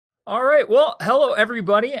All right. Well, hello,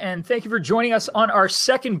 everybody, and thank you for joining us on our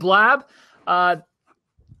second Blab. I've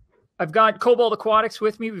got Cobalt Aquatics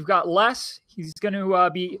with me. We've got Les. He's going to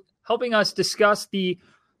be helping us discuss the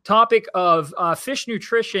topic of fish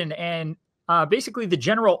nutrition and basically the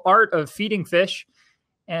general art of feeding fish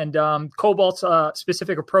and Cobalt's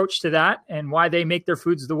specific approach to that and why they make their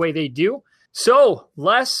foods the way they do. So,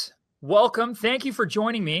 Les, welcome. Thank you for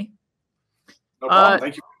joining me. No problem.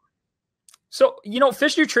 Thank you. So,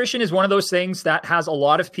 fish nutrition is one of those things that has a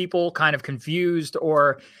lot of people kind of confused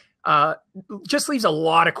or just leaves a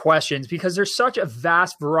lot of questions because there's such a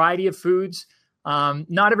vast variety of foods.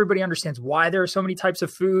 Not everybody understands why there are so many types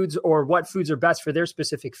of foods or what foods are best for their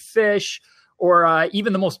specific fish, or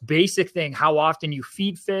even the most basic thing, how often you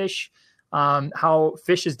feed fish, how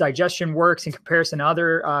fish's digestion works in comparison to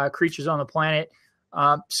other creatures on the planet.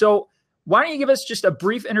 So why don't you give us just a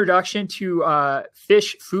brief introduction to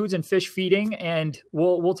fish foods and fish feeding, and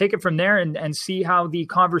we'll take it from there and see how the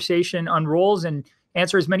conversation unrolls and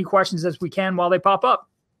answer as many questions as we can while they pop up.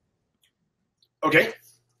 Okay.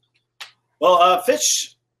 Well,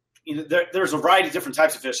 fish, there's a variety of different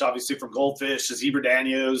types of fish, obviously, from goldfish to zebra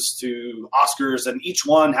danios to Oscars, and each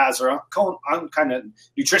one has their own kind of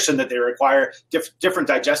nutrition that they require, different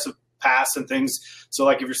digestive paths and things. So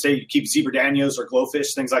like if you're saying you keep zebra danios or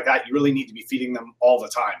glowfish, things like that, you really need to be feeding them all the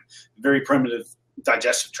time. Very primitive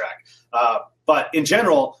digestive tract. But in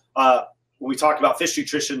general, when we talk about fish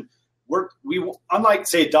nutrition, we unlike,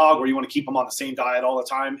 say, a dog where you want to keep them on the same diet all the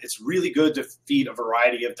time, it's really good to feed a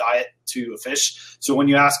variety of diet to a fish. So when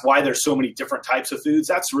you ask why there's so many different types of foods,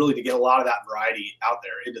 that's really to get a lot of that variety out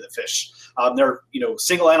there into the fish. There are,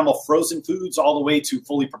 single animal frozen foods all the way to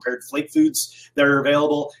fully prepared flake foods that are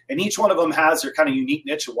available. And each one of them has their kind of unique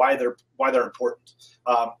niche of why they're important.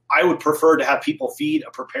 I would prefer to have people feed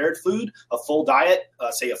a prepared food, a full diet,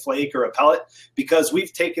 say a flake or a pellet, because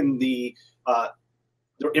we've taken the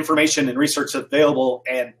information and research available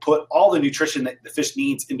and put all the nutrition that the fish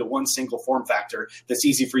needs into one single form factor that's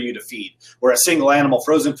easy for you to feed, where a single animal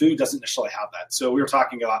frozen food doesn't necessarily have that. So we were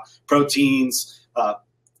talking about proteins,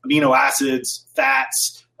 amino acids,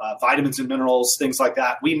 fats, vitamins and minerals, things like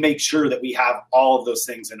that. We make sure that we have all of those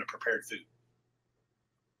things in a prepared food.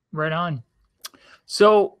 Right on.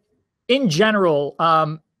 So in general,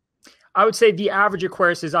 I would say the average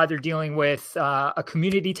aquarist is either dealing with a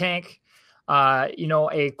community tank,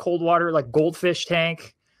 a cold water like goldfish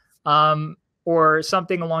tank, or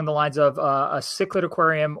something along the lines of a cichlid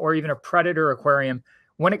aquarium or even a predator aquarium.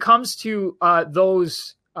 When it comes to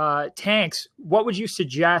those tanks, what would you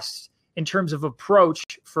suggest in terms of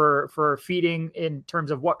approach for feeding, in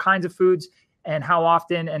terms of what kinds of foods and how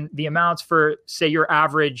often, and the amounts for, say, your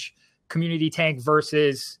average community tank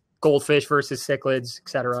versus goldfish versus cichlids, et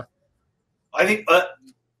cetera? I think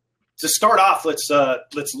to start off, let's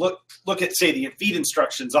look at, say, the feed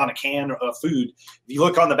instructions on a can of food. If you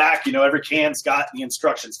look on the back, every can's got the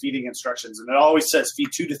instructions, feeding instructions, and it always says feed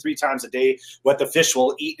 2 to 3 times a day what the fish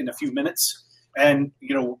will eat in a few minutes. And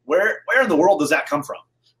where in the world does that come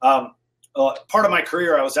from? Part of my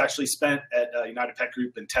career, I was actually spent at United Pet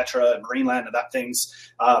Group and Tetra and Marineland and that things,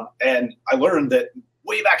 and I learned that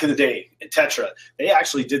way back in the day in Tetra, they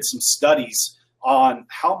actually did some studies on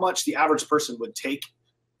how much the average person would take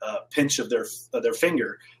pinch of their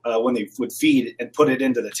finger when they would feed and put it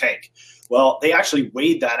into the tank. Well, they actually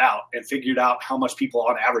weighed that out and figured out how much people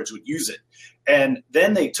on average would use it. And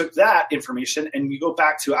then they took that information and you go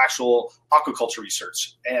back to actual aquaculture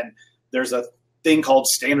research. And there's a thing called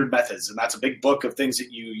standard methods. And that's a big book of things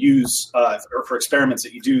that you use or for experiments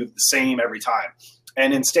that you do the same every time.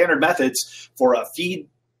 And in standard methods for a feed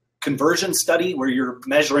conversion study where you're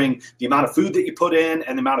measuring the amount of food that you put in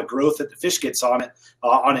and the amount of growth that the fish gets on it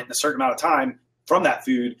in a certain amount of time from that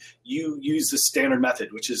food, you use the standard method,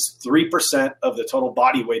 which is 3% of the total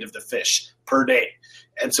body weight of the fish per day.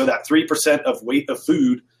 And so that 3% of weight of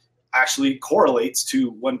food actually correlates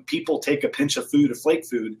to when people take a pinch of food, a flake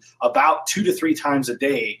food, about 2 to 3 times a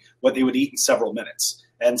day, what they would eat in several minutes.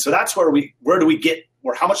 And so that's where do we get,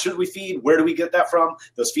 or how much should we feed? Where do we get that from?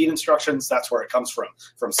 Those feed instructions, that's where it comes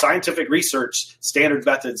from scientific research, standard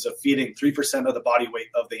methods of feeding 3% of the body weight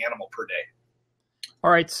of the animal per day. All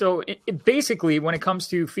right. So basically, when it comes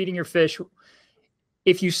to feeding your fish,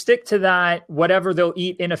 if you stick to that, whatever they'll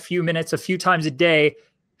eat in a few minutes, a few times a day,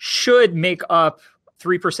 should make up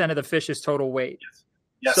 3% of the fish's total weight.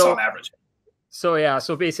 Yes, on average.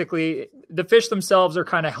 So basically the fish themselves are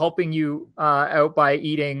kind of helping you out by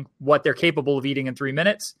eating what they're capable of eating in 3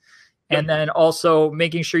 minutes. Yep. And then also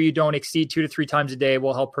making sure you don't exceed 2 to 3 times a day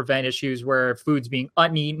will help prevent issues where food's being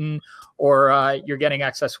uneaten or you're getting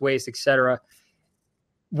excess waste, etc.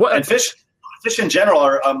 And fish fish in general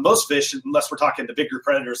are most fish, unless we're talking the bigger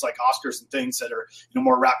predators like Oscars and things that are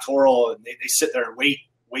more raptorial, and they sit there and wait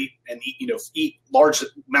and eat large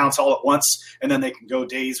amounts all at once, and then they can go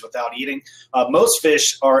days without eating. Most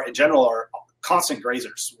fish in general are constant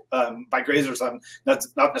grazers. By grazers, I'm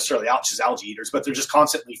not necessarily just algae eaters, but they're just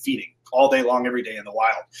constantly feeding all day long, every day in the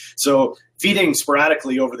wild. So feeding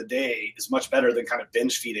sporadically over the day is much better than kind of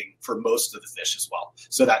binge feeding for most of the fish as well.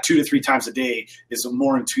 So that 2 to 3 times a day is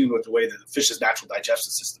more in tune with the way that the fish's natural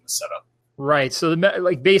digestive system is set up. Right. So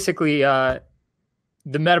basically the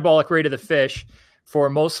metabolic rate of the fish for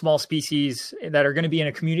most small species that are going to be in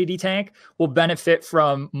a community tank will benefit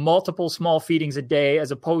from multiple small feedings a day,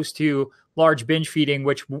 as opposed to large binge feeding,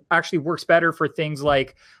 which actually works better for things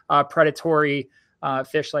like predatory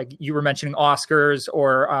fish, like you were mentioning, Oscars,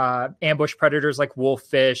 or ambush predators like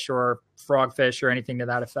wolffish or frogfish or anything to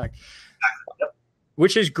that effect,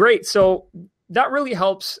 which is great. So that really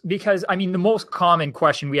helps, because the most common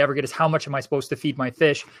question we ever get is, how much am I supposed to feed my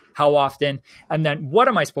fish? How often? And then what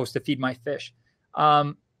am I supposed to feed my fish?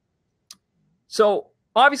 So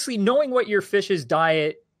obviously knowing what your fish's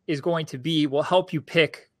diet is going to be will help you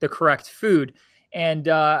pick the correct food. And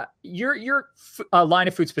your line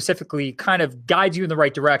of food specifically kind of guides you in the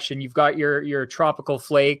right direction. You've got your tropical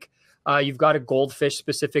flake, you've got a goldfish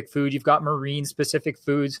specific food, you've got marine specific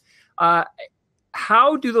foods.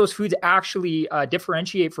 How do those foods actually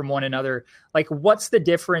differentiate from one another? Like, what's the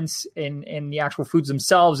difference in the actual foods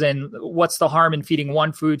themselves, and what's the harm in feeding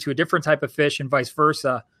one food to a different type of fish and vice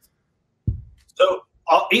versa? So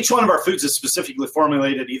each one of our foods is specifically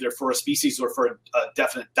formulated either for a species or for a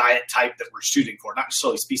definite diet type that we're shooting for, not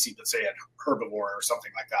necessarily species, but say a herbivore or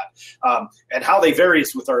something like that. And how they vary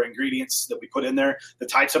is with our ingredients that we put in there, the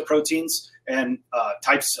types of proteins and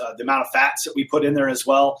the amount of fats that we put in there as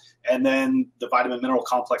well. And then the vitamin mineral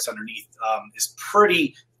complex underneath is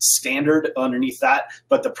pretty standard underneath that,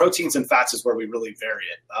 but the proteins and fats is where we really vary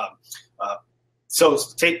it. So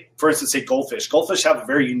take, for instance, say goldfish. Goldfish have a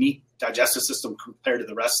very unique digestive system compared to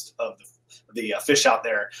the rest of the fish out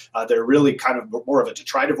there. They're really kind of more of a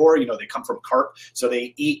detritivore. They come from carp, so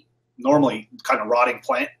they eat normally kind of rotting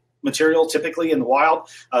plant material, typically in the wild,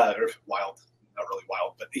 not really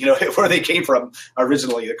wild, but where they came from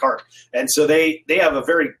originally, the carp. And so they have a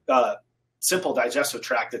very simple digestive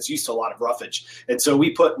tract that's used to a lot of roughage. And so we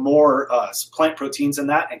put more plant proteins in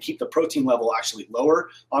that and keep the protein level actually lower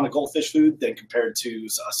on a goldfish food than compared to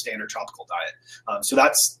a standard tropical diet. So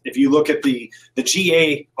that's, if you look at the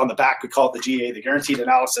GA on the back, we call it the GA, the guaranteed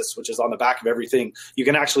analysis, which is on the back of everything, you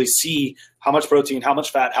can actually see how much protein, how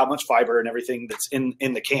much fat, how much fiber, and everything that's in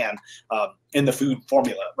the can, in the food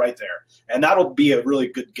formula right there. And that'll be a really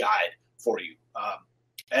good guide for you.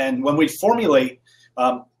 And when we formulate,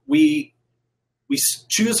 we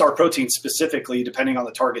choose our proteins specifically depending on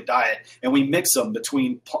the target diet, and we mix them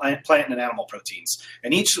between plant and animal proteins.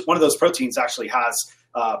 And each one of those proteins actually has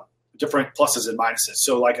different pluses and minuses.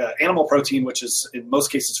 So like an animal protein, which is in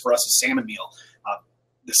most cases for us is salmon meal.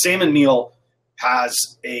 The salmon meal has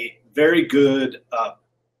a very good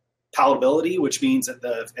palatability, which means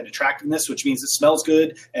that and attractiveness, which means it smells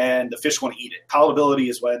good and the fish want to eat it. Palatability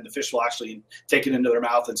is when the fish will actually take it into their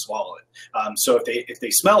mouth and swallow it. So if they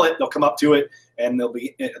smell it, they'll come up to it and they'll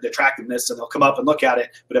be the attractiveness and they'll come up and look at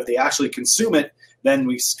it. But if they actually consume it, then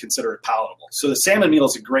we consider it palatable. So the salmon meal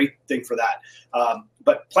is a great thing for that.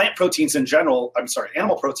 But animal proteins in general,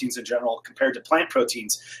 compared to plant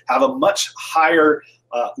proteins, have a much higher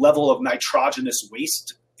level of nitrogenous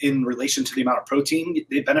waste in relation to the amount of protein,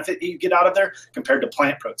 the benefit you get out of there compared to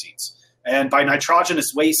plant proteins. And by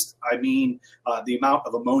nitrogenous waste, I mean the amount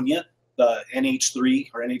of ammonia, the NH3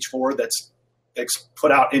 or NH4 that's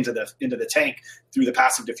put out into the tank through the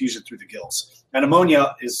passive diffusion through the gills. And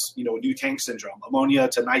ammonia is, a new tank syndrome, ammonia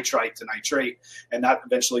to nitrite to nitrate, and that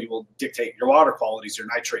eventually will dictate your water qualities, your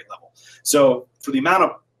nitrate level. So for the amount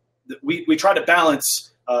of, we try to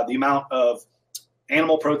balance the amount of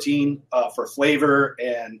animal protein for flavor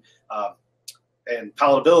and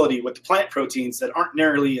palatability with the plant proteins that aren't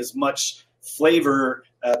nearly as much flavor.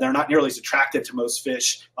 They're not nearly as attractive to most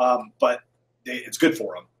fish, but it's good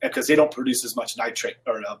for them because they don't produce as much nitrate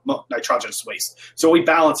or nitrogenous waste. So we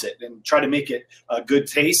balance it and try to make it a good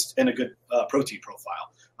taste and a good protein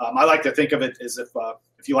profile. I like to think of it as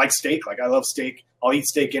if you like steak, like I love steak, I'll eat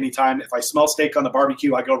steak anytime. If I smell steak on the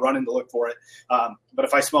barbecue, I go running to look for it. But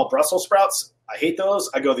if I smell Brussels sprouts, I hate those.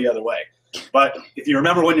 I go the other way. But if you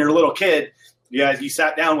remember when you're a little kid, you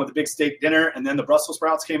sat down with a big steak dinner and then the Brussels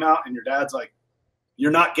sprouts came out and your dad's like,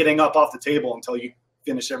 you're not getting up off the table until you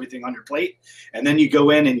finish everything on your plate. And then you go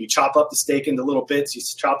in and you chop up the steak into little bits. You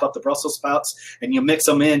chop up the Brussels sprouts and you mix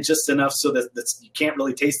them in just enough so that you can't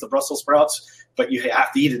really taste the Brussels sprouts, but you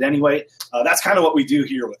have to eat it anyway. That's kind of what we do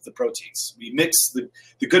here with the proteins. We mix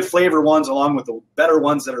the good flavor ones along with the better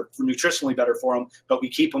ones that are nutritionally better for them, but we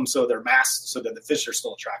keep them so they're masked so that the fish are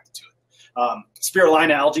still attracted to it.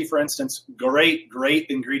 Spirulina algae, for instance, great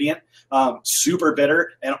ingredient, super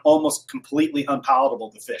bitter and almost completely unpalatable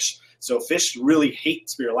to fish. So fish really hate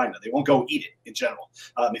spirulina. They won't go eat it in general.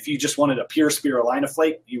 If you just wanted a pure spirulina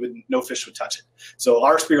flake, no fish would touch it. So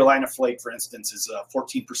our spirulina flake, for instance, is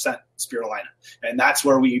 14% spirulina. And that's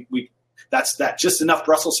where that's just enough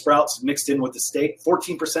Brussels sprouts mixed in with the steak,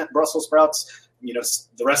 14% Brussels sprouts,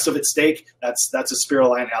 the rest of it's steak. That's a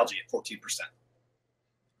spirulina algae at 14%.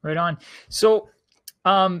 Right on. So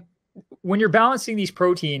when you're balancing these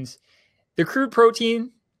proteins, the crude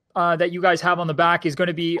protein that you guys have on the back is going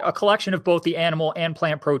to be a collection of both the animal and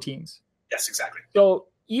plant proteins. Yes, exactly. So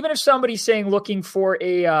even if somebody's looking for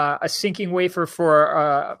a sinking wafer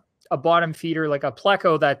for a bottom feeder like a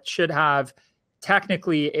pleco that should have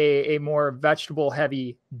technically a more vegetable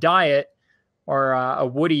heavy diet or a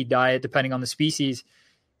woody diet, depending on the species,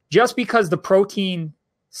 just because the protein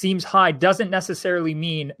seems high doesn't necessarily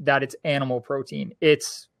mean that it's animal protein.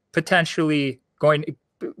 It's potentially going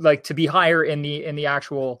to be higher in the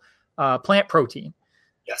actual plant protein.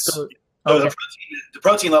 Yes. So, okay. The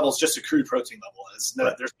protein level is just a crude protein level.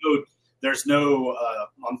 There's no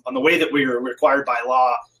on the way that we are required by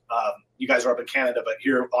law. You guys are up in Canada, but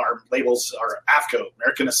here our labels are AFCO,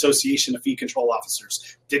 American Association of Feed Control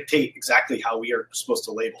Officers, dictate exactly how we are supposed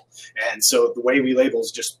to label. And so the way we label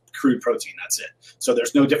is just crude protein. That's it. So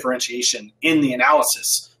there's no differentiation in the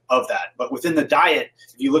analysis of that. But within the diet,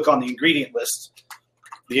 if you look on the ingredient list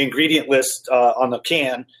on the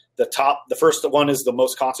can, the first one is the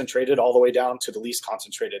most concentrated all the way down to the least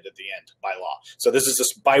concentrated at the end by law. So this is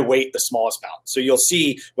just by weight, the smallest amount. So you'll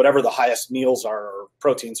see whatever the highest meals are or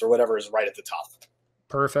proteins or whatever is right at the top.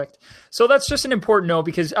 Perfect. So that's just an important note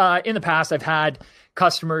because in the past I've had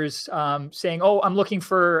customers saying, oh, I'm looking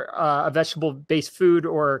for a vegetable-based food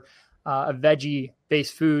or a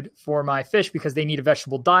veggie-based food for my fish because they need a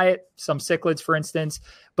vegetable diet, some cichlids, for instance,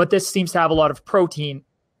 but this seems to have a lot of protein.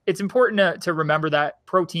 It's important to remember that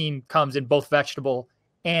protein comes in both vegetable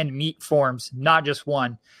and meat forms, not just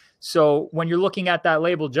one. So when you're looking at that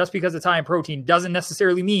label, just because it's high in protein doesn't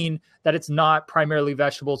necessarily mean that it's not primarily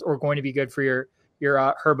vegetables or going to be good for your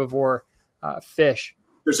herbivore fish.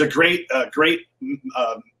 There's a great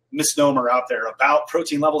misnomer out there about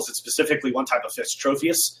protein levels. It's specifically one type of fish,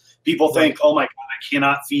 Tropheus. People think, oh my God, I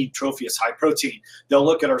cannot feed Tropheus high protein. They'll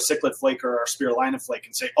look at our cichlid flake or our spirulina flake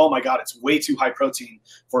and say, oh my God, it's way too high protein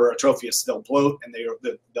for a Tropheus. They'll bloat and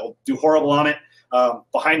they'll do horrible on it.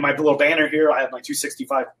 Behind my little banner here, I have my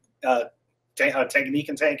 265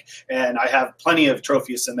 Tanganyikan tank, and I have plenty of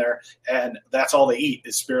Tropheus in there, and that's all they eat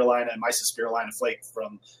is spirulina and mysospirulina flake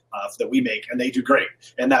from that we make, and they do great.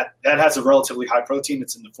 And that has a relatively high protein.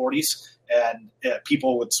 It's in the 40s, and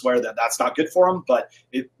people would swear that that's not good for them, but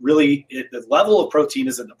the level of protein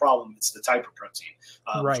isn't the problem. It's the type of protein.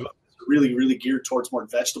 Right. Really, really geared towards more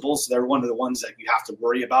vegetables. They're one of the ones that you have to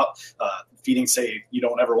worry about feeding. Say you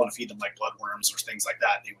don't ever want to feed them like bloodworms or things like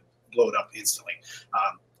that. They would blow it up instantly.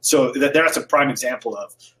 So that's a prime example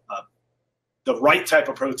of the right type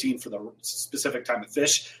of protein for the specific type of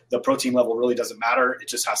fish. The protein level really doesn't matter. It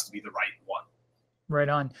just has to be the right one. Right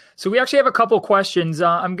on. So we actually have a couple questions.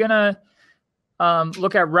 I'm going to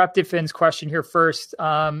look at Reptifin's question here first.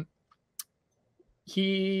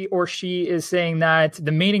 He or she is saying that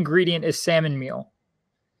the main ingredient is salmon meal.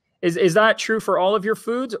 Is that true for all of your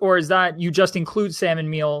foods, or is that you just include salmon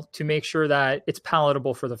meal to make sure that it's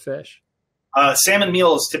palatable for the fish? Salmon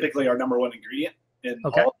meal is typically our number one ingredient in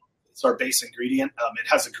all. It's our base ingredient. It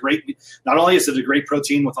has not only is it a great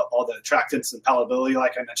protein with all the attractants and palatability,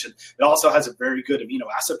 like I mentioned, it also has a very good amino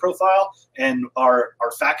acid profile. And our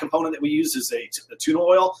fat component that we use is a tuna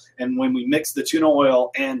oil. And when we mix the tuna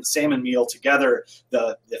oil and the salmon meal together,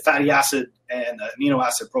 the fatty acid and the amino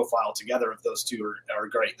acid profile together of those two are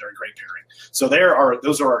great. They're a great pairing. So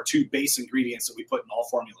those are our two base ingredients that we put in all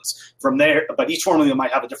formulas. From there, but each formula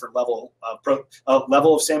might have a different level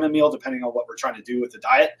of salmon meal depending on what we're trying to do with the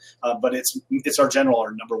diet. But it's our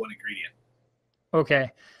number one ingredient.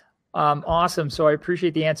 Okay. Awesome. So I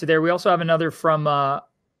appreciate the answer there. We also have another from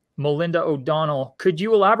Melinda O'Donnell. Could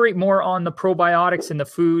you elaborate more on the probiotics in the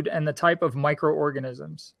food and the type of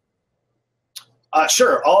microorganisms?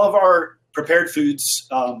 Sure. All of our prepared foods,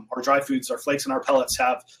 our dry foods, our flakes and our pellets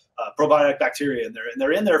have probiotic bacteria in there, and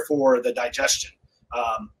they're in there for the digestion.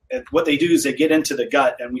 and what they do is they get into the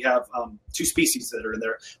gut, and we have two species that are in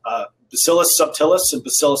there, Bacillus subtilis and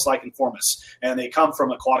Bacillus licheniformis, and they come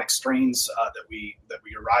from aquatic strains that we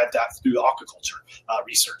arrived at through aquaculture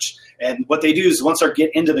research. And what they do is once they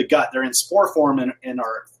get into the gut, they're in spore form in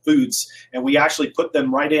our foods, and we actually put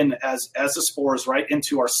them right in as the spores right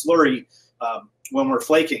into our slurry when we're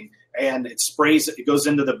flaking. And it sprays, it goes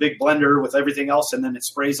into the big blender with everything else, and then it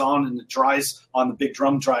sprays on and it dries on the big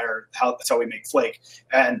drum dryer. That's how we make flake.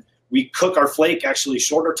 And we cook our flake actually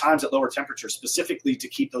shorter times at lower temperatures, specifically to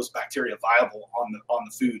keep those bacteria viable on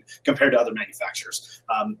the food compared to other manufacturers.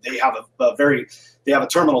 They have a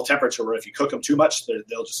terminal temperature where if you cook them too much,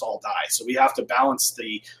 they'll just all die. So we have to balance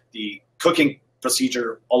the cooking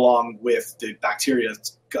procedure along with the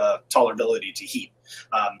bacteria's tolerability to heat.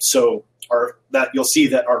 So you'll see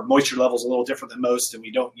that our moisture level is a little different than most, and we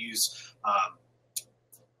don't use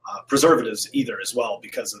preservatives either as well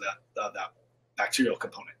because of that bacterial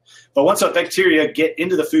component. But once the bacteria get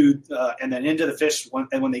into the food and then into the fish,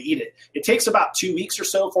 when they eat it, it takes about 2 weeks or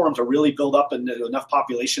so for them to really build up into enough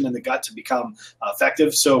population in the gut to become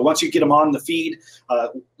effective. So once you get them on the feed,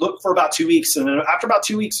 look for about 2 weeks, and then after about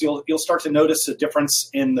 2 weeks, you'll start to notice a difference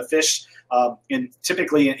in the fish,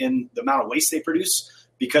 typically in the amount of waste they produce,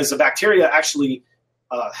 because the bacteria actually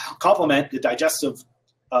complement the digestive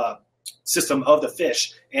system of the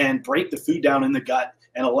fish and break the food down in the gut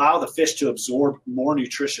and allow the fish to absorb more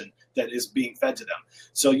nutrition that is being fed to them.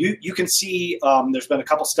 So you can see there's been a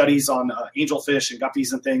couple studies on angelfish and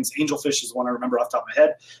guppies and things. Angelfish is one I remember off the top of my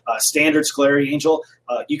head. Standard sclery angel,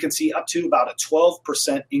 you can see up to about a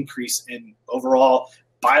 12% increase in overall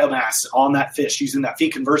biomass on that fish using that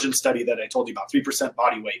feed conversion study that I told you about, 3%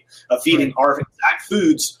 body weight of feeding our exact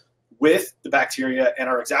foods with the bacteria and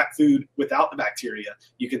our exact food without the bacteria.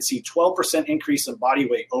 You can see 12% increase in body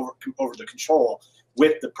weight over the control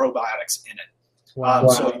with the probiotics in it. Wow.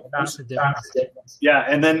 So that's the difference. Yeah,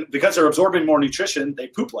 and then because they're absorbing more nutrition, they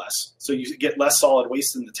poop less, so you get less solid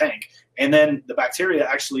waste in the tank. And then the bacteria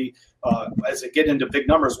actually, as they get into big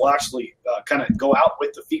numbers, will actually kind of go out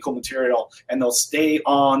with the fecal material, and they'll stay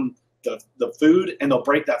on the food, and they'll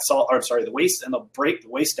break the waste, and they'll break the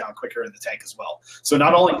waste down quicker in the tank as well. So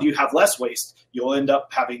not only do you have less waste, you'll end up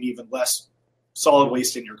having even less solid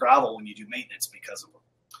waste in your gravel when you do maintenance because of them.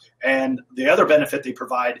 And the other benefit they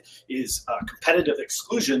provide is competitive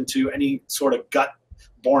exclusion to any sort of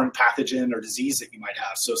gut-borne pathogen or disease that you might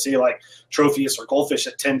have. So say like tropheus or goldfish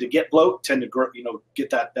that tend to get bloat, tend to grow,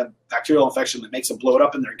 get that bacterial infection that makes them bloat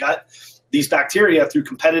up in their gut. These bacteria, through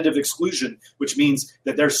competitive exclusion, which means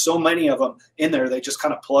that there's so many of them in there, they just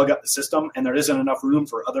kind of plug up the system, and there isn't enough room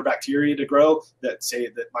for other bacteria to grow that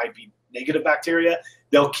might be negative bacteria.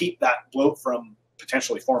 They'll keep that bloat from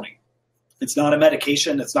potentially forming. It's not a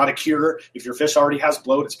medication. It's not a cure. If your fish already has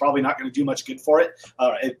bloat, it's probably not going to do much good for it,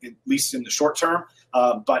 at least in the short term.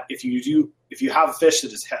 But if you have a fish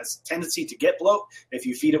that has tendency to get bloat, if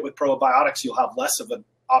you feed it with probiotics, you'll have less of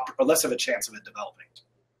a chance of it developing.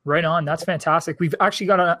 Right on. That's fantastic. We've actually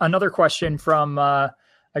got another question from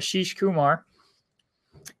Ashish Kumar.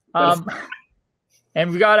 And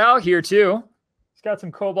we got Al here too. He's got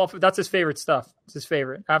some cobalt. That's his favorite stuff. It's his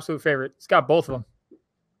favorite, absolute favorite. He's got both of them.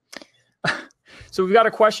 So we've got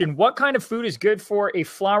a question. What kind of food is good for a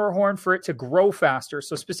flower horn for it to grow faster?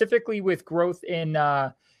 So specifically with growth in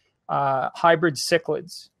hybrid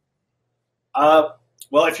cichlids.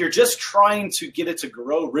 Well, if you're just trying to get it to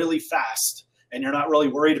grow really fast and you're not really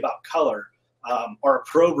worried about color, our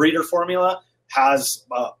Pro Breeder formula is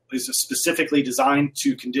specifically designed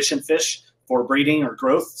to condition fish for breeding or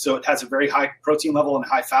growth. So it has a very high protein level and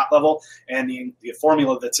high fat level. And the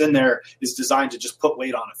formula that's in there is designed to just put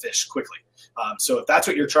weight on a fish quickly. So if that's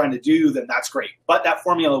what you're trying to do, then that's great. But that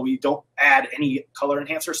formula, we don't add any color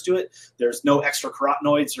enhancers to it. There's no extra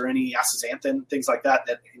carotenoids or any astaxanthin, things like that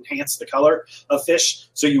enhance the color of fish.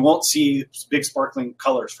 So you won't see big sparkling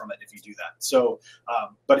colors from it if you do that. So,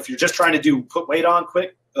 but if you're just trying to put weight on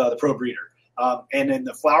quick, the Pro Breeder. And in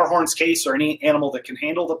the flower horn's case, or any animal that can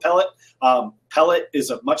handle the pellet, pellet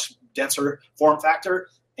is a much denser form factor,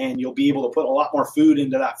 and you'll be able to put a lot more food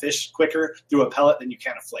into that fish quicker through a pellet than you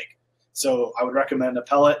can a flake. So I would recommend a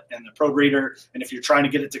pellet and the Pro Breeder. And if you're trying to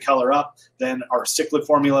get it to color up, then our cichlid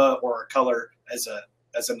formula or our color as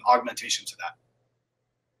an augmentation to that.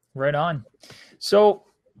 Right on. So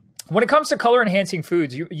when it comes to color enhancing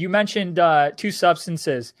foods, you mentioned two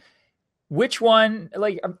substances. Which one,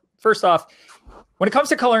 first off, when it comes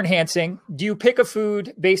to color enhancing, do you pick a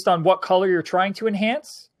food based on what color you're trying to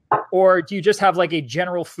enhance? Or do you just have like a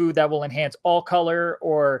general food that will enhance all color?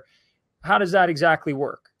 Or how does that exactly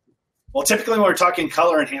work? Well, typically when we're talking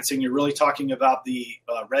color enhancing, you're really talking about the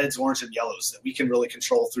reds, orange, and yellows that we can really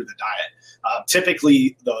control through the diet.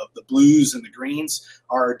 Typically, the blues and the greens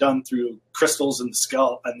are done through crystals in the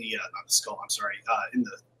skull, and in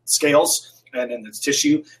the scales and in the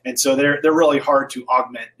tissue, and so they're really hard to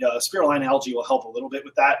augment. Spirulina algae will help a little bit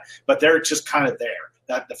with that, but they're just kind of there.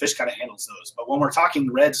 That the fish kind of handles those. But when we're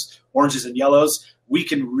talking reds, oranges, and yellows, we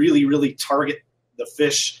can really, really target the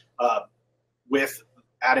fish with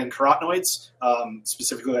adding carotenoids,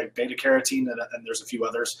 specifically like beta carotene, and there's a few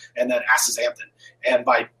others, and then astaxanthin. And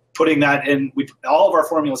by putting that in, all of our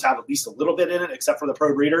formulas have at least a little bit in it, except for the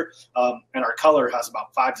Pro Breeder, and our color has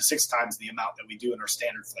about 5 to 6 times the amount that we do in our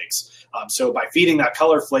standard flakes. So by feeding that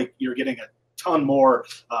color flake, you're getting a ton more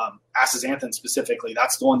astaxanthin specifically.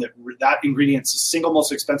 That's the one that ingredient's the single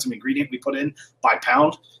most expensive ingredient we put in by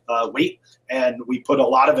pound weight, and we put a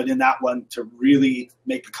lot of it in that one to really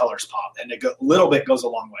make the colors pop, and a little bit goes a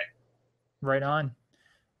long way. Right on.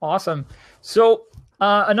 Awesome. So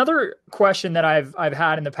another question that I've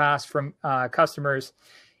had in the past from customers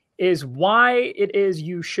is why it is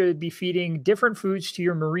you should be feeding different foods to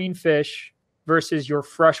your marine fish versus your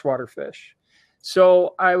freshwater fish.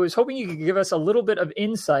 So I was hoping you could give us a little bit of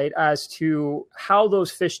insight as to how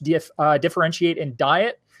those fish differentiate in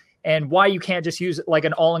diet, and why you can't just use like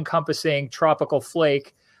an all-encompassing tropical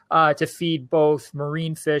flake to feed both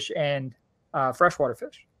marine fish and freshwater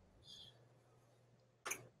fish.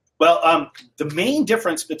 Well, the main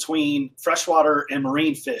difference between freshwater and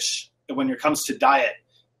marine fish when it comes to diet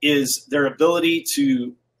is their ability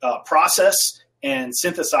to process and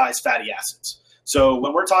synthesize fatty acids. So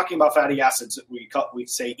when we're talking about fatty acids, we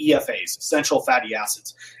say EFAs, essential fatty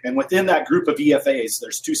acids. And within that group of EFAs,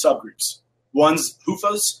 there's 2 subgroups. One's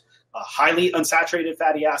PUFAs, highly unsaturated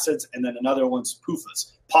fatty acids, and then another one's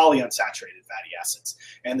PUFAs, polyunsaturated fatty acids.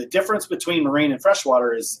 And the difference between marine and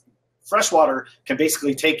freshwater is freshwater can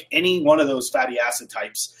basically take any one of those fatty acid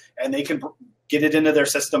types, and they can get it into their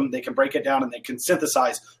system, they can break it down, and they can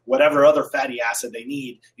synthesize whatever other fatty acid they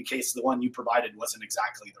need in case the one you provided wasn't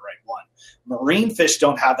exactly the right one. Marine fish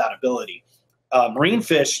don't have that ability. Marine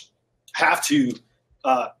fish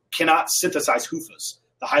cannot synthesize HUFAs,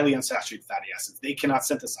 the highly unsaturated fatty acids. They cannot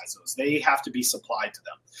synthesize those. They have to be supplied to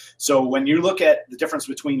them. So when you look at the difference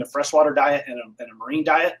between a freshwater diet and a marine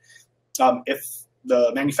diet, if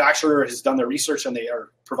the manufacturer has done their research and they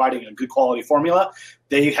are providing a good quality formula,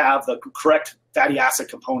 they have the correct fatty acid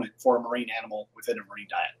component for a marine animal within a marine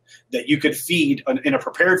diet that you could feed in a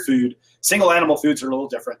prepared food. Single animal foods are a little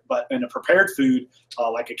different, but in a prepared food,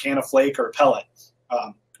 like a can of flake or a pellet,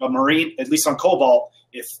 a marine, at least on Cobalt,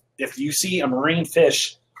 if you see a marine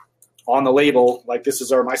fish on the label, like this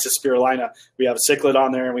is our Mysis spirulina, we have a cichlid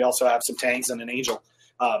on there, and we also have some tangs and an angel.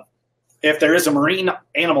 If there is a marine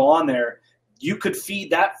animal on there, you could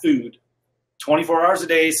feed that food 24 hours a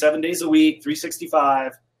day, 7 days a week,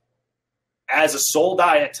 365 as a sole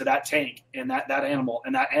diet to that tank and that animal,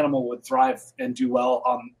 and that animal would thrive and do well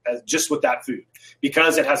just with that food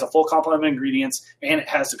because it has a full complement of ingredients and it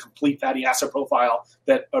has a complete fatty acid profile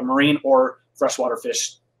that a marine or freshwater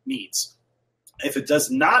fish needs. If it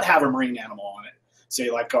does not have a marine animal on it,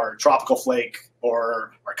 say like our tropical flake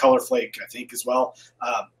or our color flake, I think as well,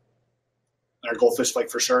 our goldfish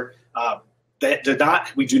flake for sure,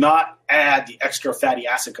 we do not add the extra fatty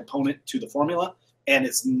acid component to the formula, and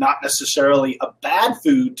it's not necessarily a bad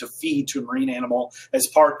food to feed to a marine animal as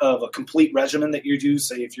part of a complete regimen that you do.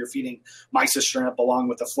 Say if you're feeding Mysis shrimp along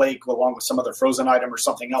with a flake, along with some other frozen item or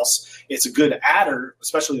something else, it's a good adder,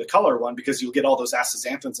 especially the color one, because you'll get all those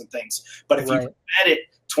astaxanthins and things. But if you fed it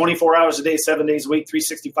 24 hours a day, 7 days a week,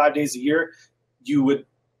 365 days a year, you would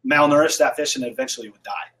malnourish that fish and eventually it would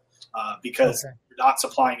die because you're not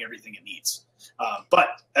supplying everything it needs. But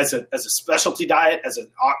as a specialty diet, as an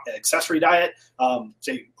accessory diet,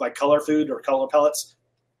 say like color food or color pellets,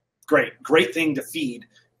 great thing to feed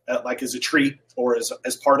like as a treat or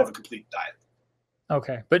as part of a complete diet.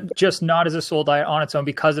 Okay, but just not as a sole diet on its own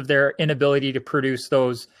because of their inability to produce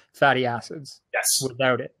those fatty acids. Yes,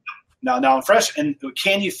 without it. Now fresh, and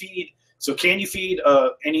can you feed? So can you feed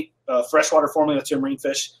any freshwater formula to a marine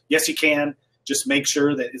fish? Yes, you can. Just make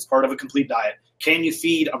sure that it's part of a complete diet. Can you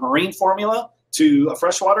feed a marine formula to a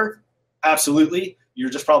freshwater? Absolutely.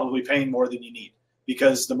 You're just probably paying more than you need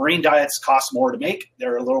because the marine diets cost more to make.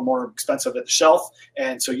 They're a little more expensive at the shelf.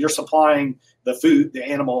 And so you're supplying the food, the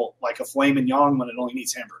animal, like a filet mignon when it only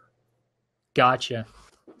needs hamburger. Gotcha.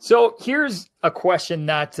 So here's a question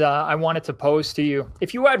that I wanted to pose to you.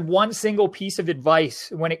 If you had one single piece of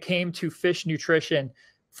advice when it came to fish nutrition,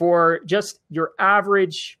 for just your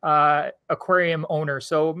average aquarium owner.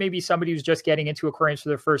 So maybe somebody who's just getting into aquariums for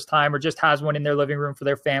their first time or just has one in their living room for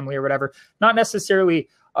their family or whatever, not necessarily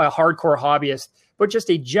a hardcore hobbyist, but just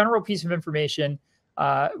a general piece of information.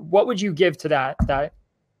 What would you give to that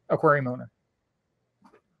aquarium owner?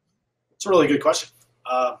 It's a really good question.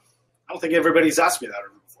 I don't think everybody's asked me that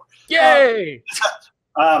before. Yay!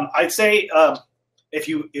 I'd say if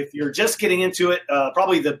you're just getting into it,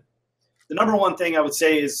 probably the number one thing I would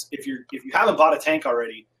say is if you haven't bought a tank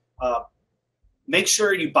already, make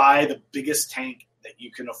sure you buy the biggest tank that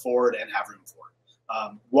you can afford and have room for.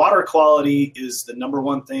 Water quality is the number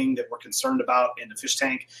one thing that we're concerned about in the fish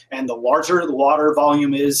tank, and the larger the water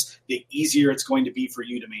volume is, the easier it's going to be for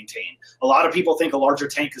you to maintain. A lot of people think a larger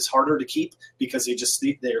tank is harder to keep because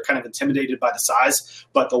they're kind of intimidated by the size,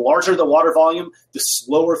 but the larger the water volume, the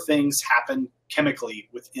slower things happen chemically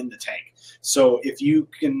within the tank. So if you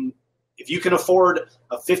can afford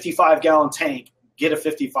a 55-gallon tank, get a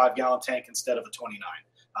 55-gallon tank instead of a 29.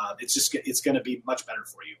 It's going to be much better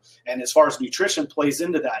for you. And as far as nutrition plays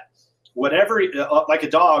into that, whatever, like a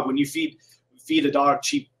dog, when you feed a dog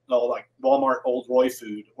cheap, like Walmart Old Roy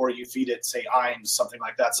food, or you feed it, say, Iams, something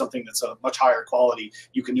like that, something that's a much higher quality,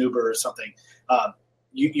 Eukanuba or something,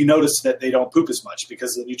 you notice that they don't poop as much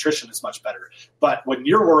because the nutrition is much better. But when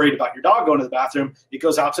you're worried about your dog going to the bathroom, it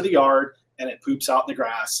goes out to the yard and it poops out in the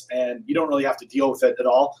grass, and you don't really have to deal with it at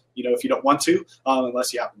all, if you don't want to,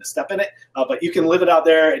 unless you happen to step in it. But you can live it out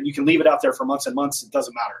there, and you can leave it out there for months and months. It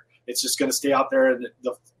doesn't matter. It's just going to stay out there, and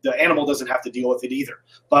the animal doesn't have to deal with it either.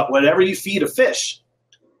 But whatever you feed a fish,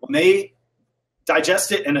 when they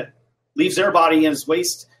digest it and it leaves their body in its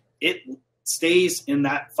waste, it stays in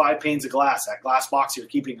that 5 panes of glass, that glass box you're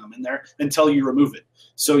keeping them in there, until you remove it.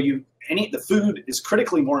 So the food is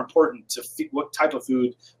critically more important to what type of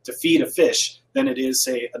food to feed a fish than it is,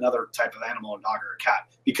 say, another type of animal, a dog or a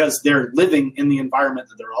cat, because they're living in the environment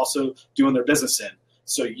that they're also doing their business in.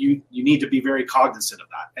 So you need to be very cognizant of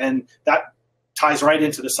that. And that ties right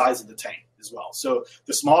into the size of the tank as well. So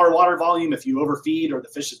the smaller water volume, if you overfeed or the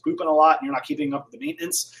fish is pooping a lot and you're not keeping up with the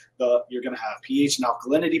maintenance, you're going to have pH and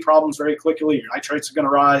alkalinity problems very quickly. Your nitrates are going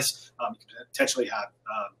to rise. You can potentially have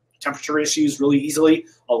temperature issues really easily.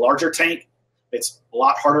 A larger tank, it's a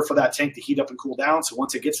lot harder for that tank to heat up and cool down. So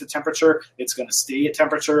once it gets to temperature, it's going to stay at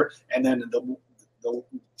temperature. And then the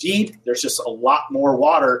feed, there's just a lot more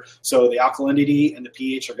water. So the alkalinity and the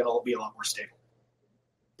pH are going to be a lot more stable.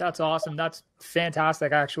 That's awesome. That's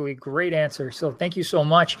fantastic, actually. Great answer. So thank you so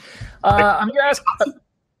much. I'm going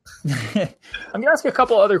to ask a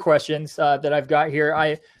couple other questions that I've got here.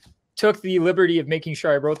 I took the liberty of making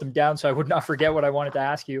sure I wrote them down so I would not forget what I wanted to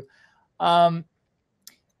ask you.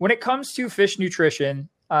 When it comes to fish nutrition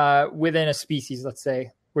within a species, let's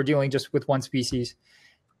say we're dealing just with one species,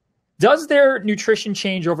 does their nutrition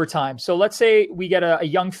change over time? So let's say we get a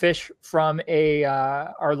young fish from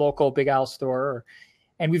our local Big Al store,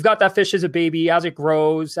 and we've got that fish as a baby. As it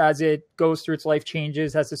grows, as it goes through its life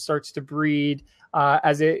changes, as it starts to breed,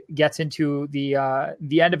 as it gets into the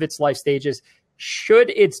end of its life stages, should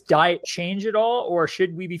its diet change at all, or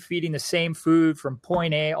should we be feeding the same food from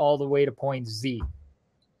point A all the way to point Z?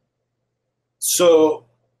 So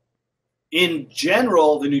in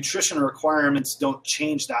general, the nutrition requirements don't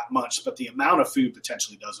change that much, but the amount of food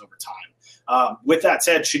potentially does over time. With that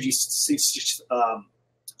said, should you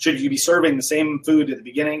be serving the same food at the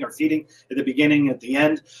beginning or feeding at the beginning, at the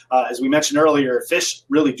end? As we mentioned earlier, fish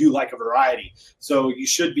really do like a variety. So you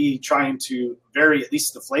should be trying to vary at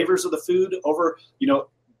least the flavors of the food over,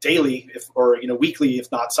 daily or weekly, if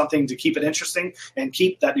not something to keep it interesting and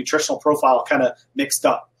keep that nutritional profile kind of mixed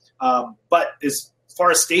up. But as far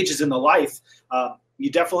as stages in the life, you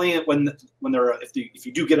definitely, if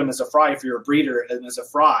you do get them as a fry, if you're a breeder and as a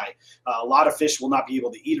fry, a lot of fish will not be able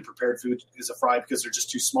to eat a prepared food as a fry because they're just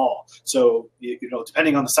too small. So,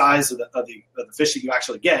 depending on the size of the fish that you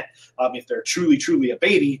actually get, if they're truly a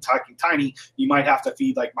baby, tiny, you might have to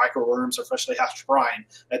feed like microworms or freshly hatched brine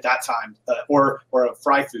at that time, or a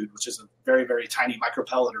fry food, which is a very, very tiny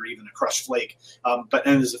micropellet or even a crushed flake. But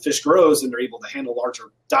then as the fish grows and they're able to handle larger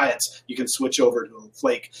diets, you can switch over to a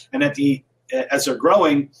flake. And as they're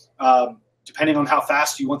growing, depending on how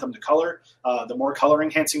fast you want them to color, the more color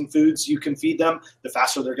enhancing foods you can feed them, the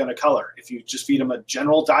faster they're going to color. If you just feed them a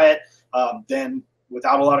general diet, then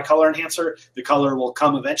without a lot of color enhancer, the color will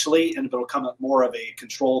come eventually, and it'll come at more of a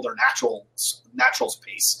controlled or natural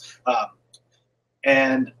pace.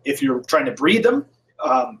 And if you're trying to breed them,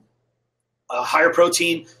 a higher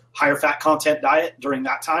protein, higher fat content diet during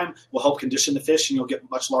that time will help condition the fish, and you'll get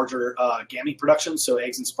much larger gamete production. So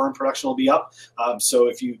eggs and sperm production will be up.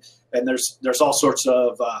 So there's all sorts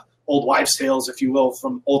of old wives' tales, if you will,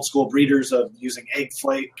 from old school breeders of using egg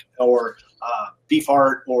flake or beef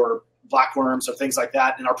heart or blackworms or things like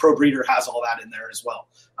that. And our pro breeder has all that in there as well.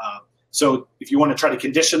 So if you want to try to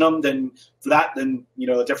condition them, then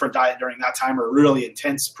a different diet during that time or really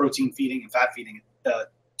intense protein feeding and fat feeding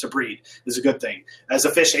to breed is a good thing. As the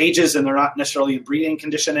fish ages and they're not necessarily in breeding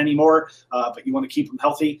condition anymore, but you want to keep them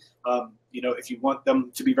healthy, if you want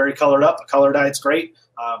them to be very colored up, a color diet's great,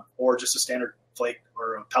 or just a standard flake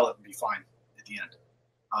or a pellet would be fine at the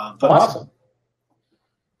end. But awesome.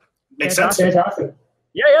 Makes sense? Fantastic.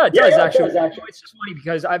 Yeah, it does actually. It does, actually. It's just funny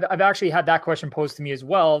because I've actually had that question posed to me as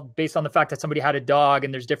well, based on the fact that somebody had a dog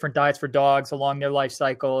and there's different diets for dogs along their life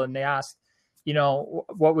cycle. And they asked,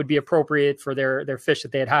 what would be appropriate for their fish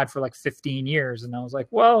that they had for like 15 years. And I was like,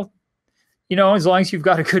 well, as long as you've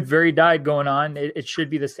got a good varied diet going on, it should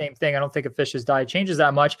be the same thing. I don't think a fish's diet changes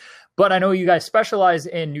that much, but I know you guys specialize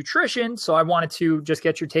in nutrition. So I wanted to just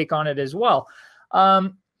get your take on it as well.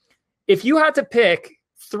 If you had to pick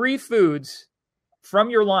 3 foods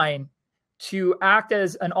from your line to act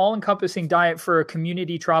as an all-encompassing diet for a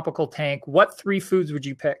community tropical tank, what 3 foods would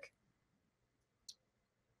you pick?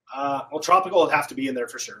 Well, tropical would have to be in there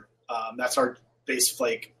for sure. That's our base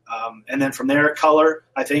flake. And then from there, color,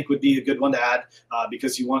 I think, would be a good one to add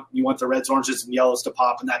because you want the reds, oranges, and yellows to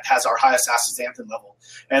pop, and that has our highest astaxanthin level.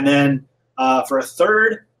 And then for a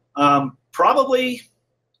third, probably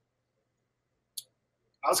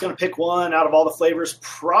I was going to pick one out of all the flavors,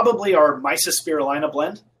 probably our Mysis spirulina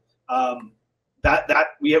blend.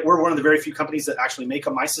 We're one of the very few companies that actually make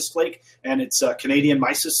a Mysis flake, and it's Canadian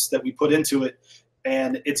Mysis that we put into it.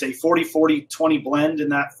 And it's a 40-40-20 blend in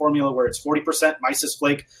that formula where it's 40% Mysis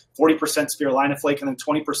flake, 40% spirulina flake, and then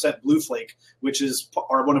 20% blue flake, which is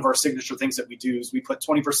one of our signature things that we do is we put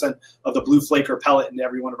 20% of the blue flake or pellet into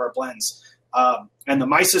every one of our blends. And the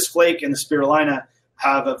Mysis flake and the spirulina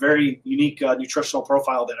have a very unique nutritional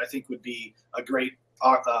profile that I think would be a great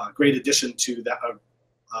addition to that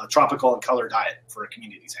tropical and color diet for a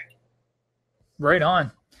community tank. Right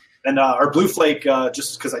on. And our blue flake,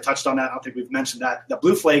 just because I touched on that, I don't think we've mentioned that. The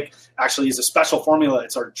blue flake actually is a special formula.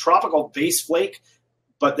 It's our tropical base flake,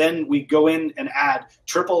 but then we go in and add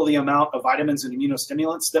triple the amount of vitamins and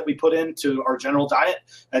immunostimulants that we put into our general diet.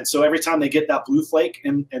 And so every time they get that blue flake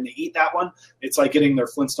and they eat that one, it's like getting their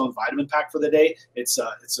Flintstone vitamin pack for the day. It's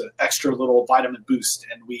an extra little vitamin boost.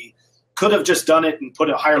 And we could have just done it and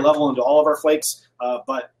put a higher level into all of our flakes,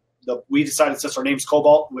 but we decided since our name's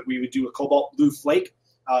Cobalt, we would do a Cobalt blue flake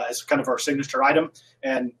as kind of our signature item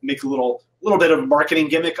and make a little bit of a marketing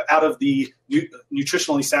gimmick out of the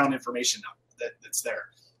nutritionally sound information that's there.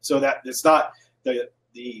 So that it's not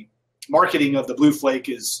the marketing of the blue flake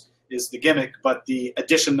is the gimmick, but the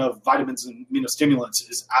addition of vitamins and immunostimulants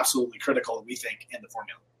is absolutely critical, we think, in the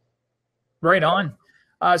formula. Right on.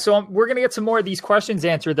 So we're going to get some more of these questions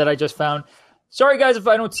answered that I just found. Sorry, guys, if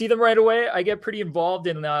I don't see them right away. I get pretty involved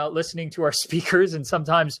in listening to our speakers, and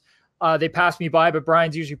sometimes they pass me by, but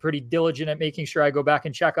Brian's usually pretty diligent at making sure I go back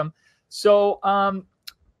and check them. So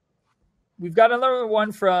we've got another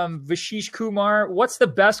one from Vishesh Kumar. What's the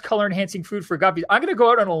best color-enhancing food for guppies? I'm going to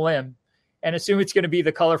go out on a limb and assume it's going to be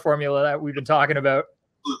the color formula that we've been talking about.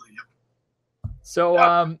 Absolutely, yep. So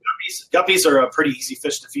guppies are a pretty easy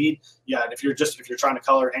fish to feed. Yeah, and if you're trying to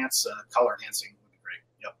color enhancing would be great.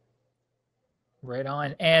 Yep. Right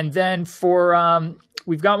on. And then for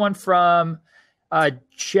we've got one from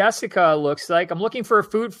Jessica, looks like. I'm looking for a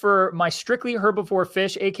food for my strictly herbivore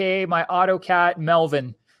fish, aka my auto cat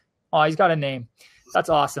Melvin. Oh, he's got a name. That's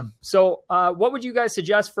awesome. So what would you guys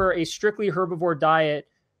suggest for a strictly herbivore diet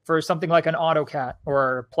for something like an auto cat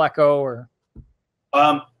or a pleco or?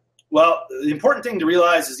 Well, the important thing to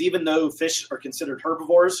realize is even though fish are considered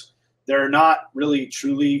herbivores, they're not really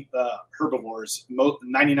truly herbivores.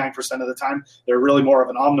 99% of the time, they're really more of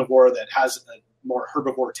an omnivore that has a more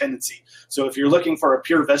herbivore tendency. So if you're looking for a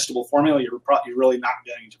pure vegetable formula, you're really not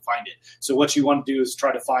going to find it. So what you want to do is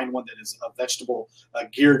try to find one that is a vegetable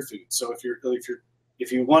geared food. So if you're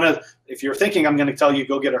thinking I'm going to tell you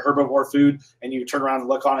go get a herbivore food and you turn around and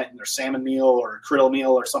look on it and there's salmon meal or krill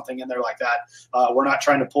meal or something in there like that, we're not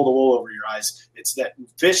trying to pull the wool over your eyes. It's that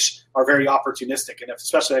fish are very opportunistic, and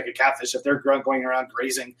especially like a catfish, if they're going around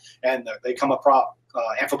grazing and they come across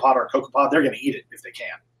amphipod or cocopod, they're going to eat it if they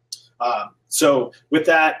can. So with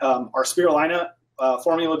that, our spirulina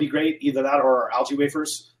formula would be great. Either that or our algae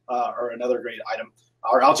wafers are another great item.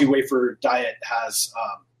 Our algae wafer diet has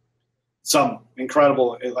some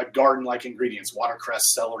incredible like garden-like ingredients, watercress,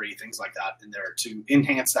 celery, things like that in there to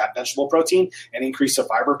enhance that vegetable protein and increase the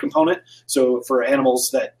fiber component. So for animals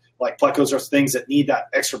that like plecos or things that need that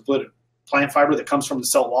extra bit of plant fiber that comes from the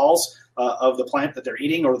cell walls, of the plant that they're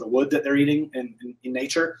eating or the wood that they're eating in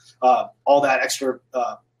nature. All that extra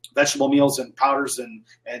vegetable meals and powders and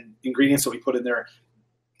ingredients that we put in there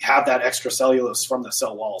have that extra cellulose from the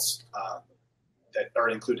cell walls that are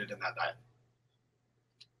included in that diet.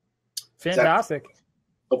 Fantastic.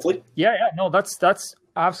 Hopefully. Yeah. No, that's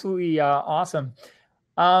absolutely awesome.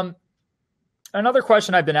 Another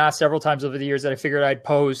question I've been asked several times over the years that I figured I'd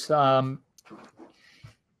pose.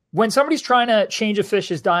 When somebody's trying to change a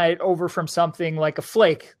fish's diet over from something like a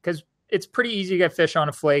flake, because it's pretty easy to get fish on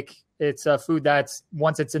a flake. It's a food that's,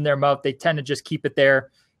 once it's in their mouth, they tend to just keep it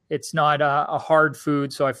there. It's not a hard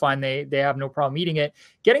food, so I find they have no problem eating it.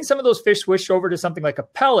 Getting some of those fish switched over to something like a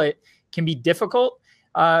pellet can be difficult.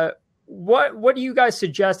 What do you guys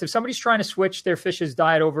suggest if somebody's trying to switch their fish's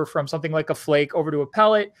diet over from something like a flake over to a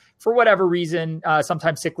pellet for whatever reason?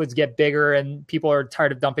 Sometimes cichlids get bigger and people are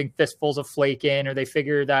tired of dumping fistfuls of flake in, or they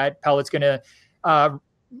figure that pellet's going to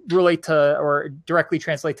relate to or directly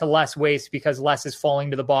translate to less waste because less is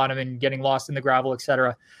falling to the bottom and getting lost in the gravel,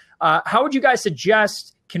 etc. How would you guys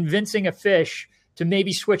suggest convincing a fish to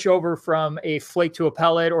maybe switch over from a flake to a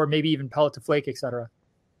pellet, or maybe even pellet to flake, etc.?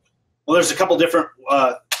 Well, there's a couple different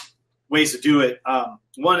ways to do it.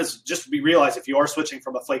 One is just to realize if you are switching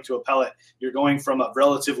from a flake to a pellet, you're going from a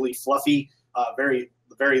relatively fluffy, very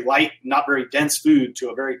light, not very dense food to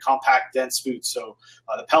a very compact, dense food. So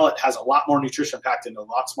the pellet has a lot more nutrition packed into a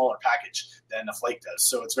lot smaller package than a flake does.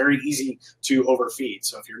 So it's very easy to overfeed.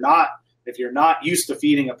 So if you're not used to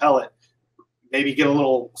feeding a pellet, maybe get a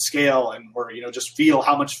little scale or just feel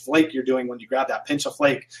how much flake you're doing when you grab that pinch of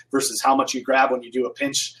flake versus how much you grab when you do a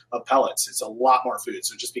pinch of pellets. It's a lot more food,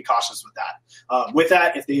 so just be cautious with that. With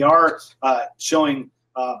that, if they are showing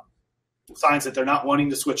signs that they're not wanting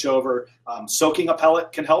to switch over, soaking a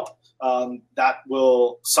pellet can help. That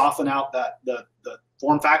will soften out the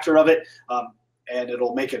form factor of it. And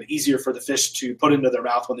it'll make it easier for the fish to put into their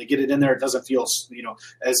mouth. When they get it in there, it doesn't feel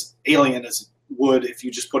as alien as would if you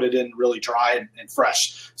just put it in really dry and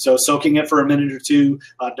fresh. So soaking it for a minute or two,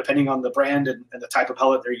 depending on the brand and the type of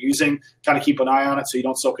pellet they're using, kind of keep an eye on it so you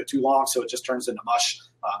don't soak it too long so it just turns into mush.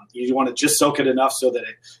 You want to just soak it enough so that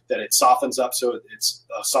it softens up so it's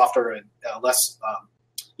softer and less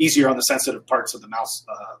easier on the sensitive parts of the mouth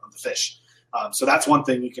of the fish. So that's one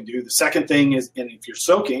thing you can do. The second thing is, and if you're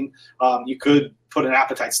soaking, you could put an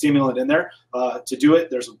appetite stimulant in there to do it.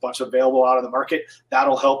 There's a bunch available out of the market.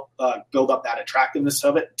 That'll help build up that attractiveness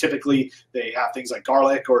of it. Typically, they have things like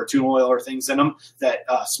garlic or tuna oil or things in them that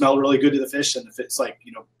smell really good to the fish. And if it's like,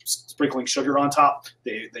 sprinkling sugar on top,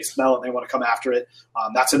 they smell it and they want to come after it.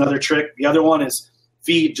 That's another trick. The other one is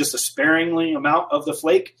feed just a sparingly amount of the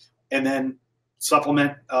flake and then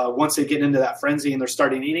supplement once they get into that frenzy and they're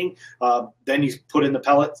starting eating. Then you put in the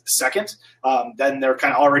pellet second. Then they're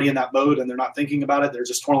kind of already in that mode and they're not thinking about it. They're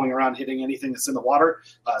just twirling around, hitting anything that's in the water.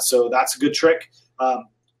 So that's a good trick.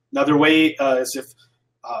 Another way is if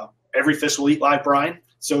every fish will eat live brine.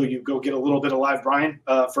 So you go get a little bit of live brine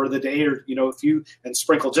for the day, or and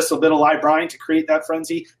sprinkle just a bit of live brine to create that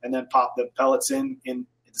frenzy, and then pop the pellets in at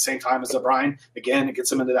the same time as the brine. Again, it gets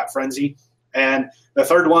them into that frenzy. And the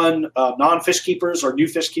third one, non-fish keepers or new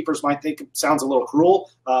fish keepers might think it sounds a little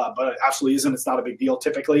cruel, but it absolutely isn't. It's not a big deal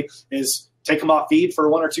typically, is take them off feed for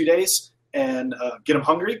 1 or 2 days and get them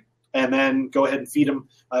hungry, and then go ahead and feed them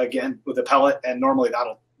again with a pellet, and normally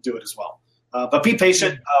that'll do it as well. But be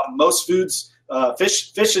patient. Most foods,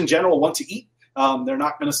 fish in general want to eat. They're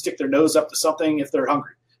not going to stick their nose up to something if they're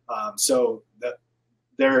hungry. So that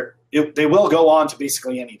they will go on to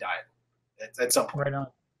basically any diet at some point. Right on.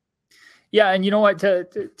 Yeah, and you know what?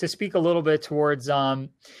 To speak a little bit towards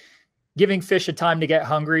giving fish a time to get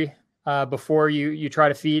hungry before you try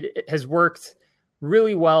to feed, it has worked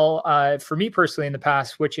really well for me personally in the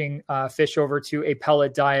past, switching fish over to a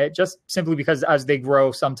pellet diet, just simply because as they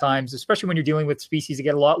grow sometimes, especially when you're dealing with species that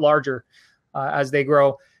get a lot larger as they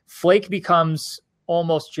grow, flake becomes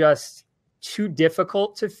almost just too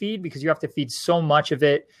difficult to feed because you have to feed so much of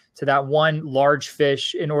it to that one large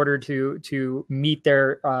fish in order to meet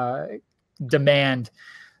their demand.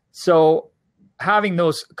 So having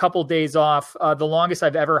those couple days off, the longest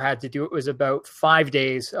I've ever had to do it was about 5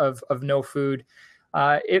 days of no food.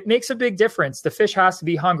 It makes a big difference. The fish has to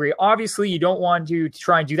be hungry. Obviously, you don't want to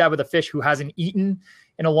try and do that with a fish who hasn't eaten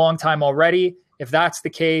in a long time already. If that's the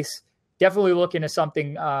case, definitely look into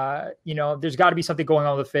something. There's got to be something going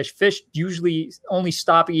on with the fish. Fish usually only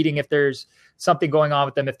stop eating if there's something going on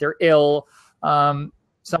with them, if they're ill,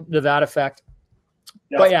 something to that effect.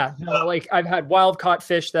 Yeah. But like I've had wild caught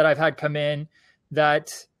fish that I've had come in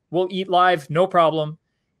that will eat live, no problem,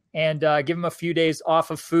 and give them a few days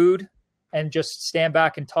off of food. and just stand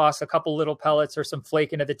back and toss a couple little pellets or some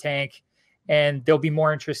flake into the tank, and they'll be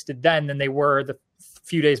more interested then than they were the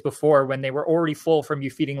few days before when they were already full from you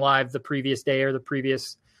feeding live the previous day or the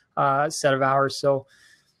previous set of hours. So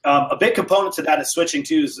a big component to that is switching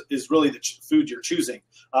too is really the food you're choosing.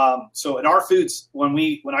 So in our foods, when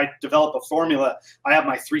I develop a formula, I have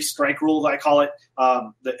my 3-strike rule that I call it,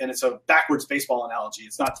 and it's a backwards baseball analogy.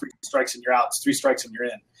 It's not 3 strikes and you're out; it's 3 strikes and you're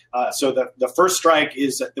in. So the first strike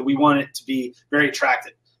is that we want it to be very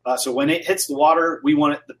attractive. So when it hits the water, we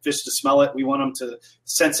want the fish to smell it. We want them to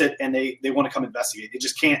sense it, and they want to come investigate. They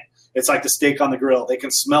just can't. It's like the steak on the grill. They can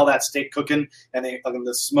smell that steak cooking and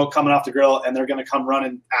the smoke coming off the grill, and they're going to come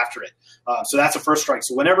running after it. So that's a first strike.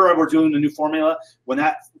 So whenever we're doing a new formula, when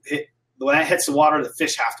that hits the water, the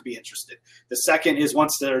fish have to be interested. The second is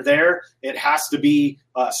once they're there, it has to be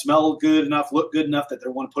smell good enough, look good enough that they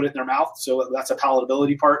want to put it in their mouth. So that's a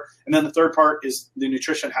palatability part. And then the third part is the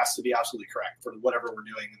nutrition has to be absolutely correct for whatever we're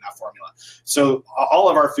doing in that formula. So all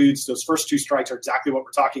of our foods, those first 2 strikes are exactly what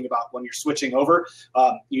we're talking about when you're switching over.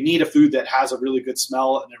 You need a food that has a really good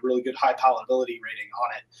smell and a really good high palatability rating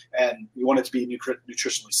on it. And you want it to be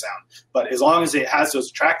nutritionally sound. But as long as it has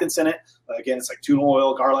those attractants in it, again, it's like tuna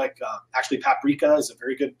oil, garlic. Actually, paprika is a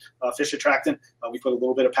very good fish attractant. We put a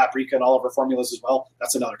little bit of paprika in all of our formulas as well.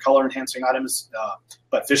 That's another color-enhancing item.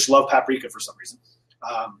 But fish love paprika for some reason.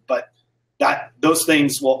 But those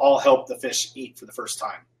things will all help the fish eat for the first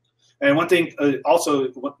time. And one thing,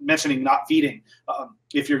 also mentioning not feeding,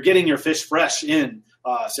 if you're getting your fish fresh in,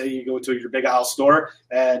 say you go to your big house store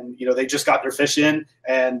and they just got their fish in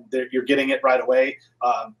and you're getting it right away.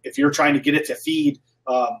 If you're trying to get it to feed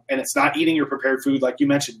and it's not eating your prepared food, like you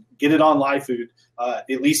mentioned, get it on live food,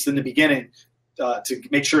 at least in the beginning, to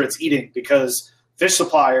make sure it's eating, because fish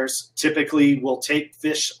suppliers typically will take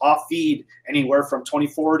fish off feed anywhere from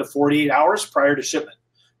 24 to 48 hours prior to shipment.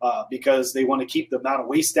 Because they want to keep the amount of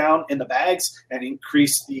waste down in the bags and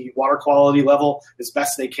increase the water quality level as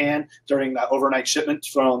best they can during that overnight shipment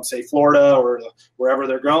from, say, Florida or wherever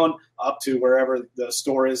they're growing up to wherever the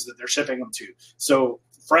store is that they're shipping them to. So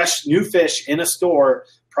fresh new fish in a store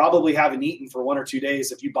probably haven't eaten for 1 or 2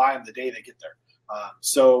 days if you buy them the day they get there.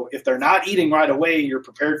 So if they're not eating right away your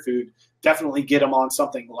prepared food, definitely get them on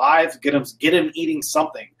something live, get them eating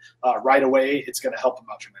something right away. It's going to help them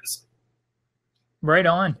out tremendously. Right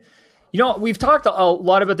on. We've talked a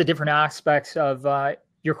lot about the different aspects of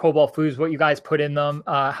your Cobalt foods, what you guys put in them,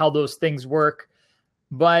 how those things work.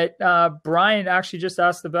 But Brian actually just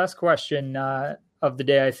asked the best question of the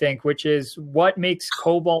day, I think, which is what makes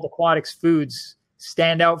Cobalt Aquatics foods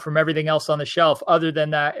stand out from everything else on the shelf other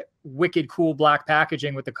than that wicked cool black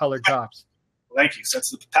packaging with the colored tops? Thank you.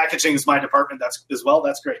 Since the packaging is my department, that's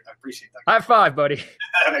great. I appreciate that. High five, buddy.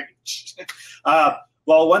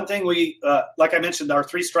 Well, one thing like I mentioned, our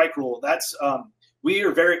 3-strike rule, that's,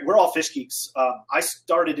 we're all fish geeks. I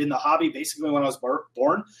started in the hobby basically when I was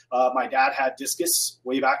born. My dad had discus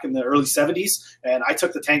way back in the early 70s, and I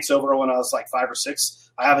took the tanks over when I was like 5 or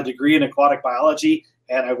 6. I have a degree in aquatic biology,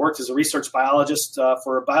 and I worked as a research biologist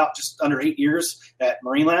for about just under 8 years at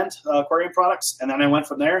Marineland Aquarium Products. And then I went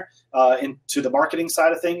from there into the marketing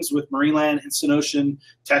side of things with Marineland, Instant Ocean,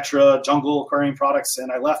 Tetra, Jungle Aquarium Products.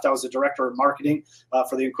 And I left. I was the director of marketing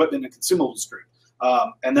for the equipment and consumables group.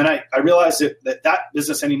 And then I realized that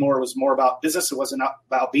business anymore was more about business. It wasn't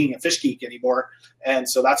about being a fish geek anymore. And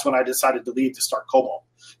so that's when I decided to leave to start Cobalt.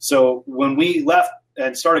 So when we left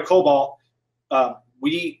and started Cobalt,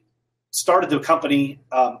 we started the company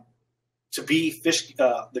to be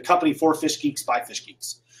the company for fish geeks by fish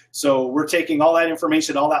geeks. So we're taking all that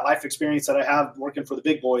information, all that life experience that I have working for the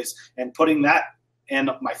big boys, and putting that and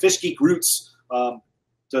my fish geek roots to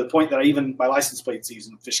the point that my license plate's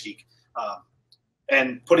using fish geek,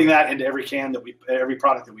 and putting that into every every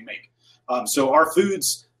product that we make. So our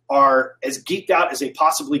foods are as geeked out as they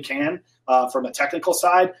possibly can from a technical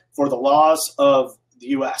side for the laws of the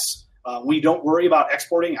U.S. We don't worry about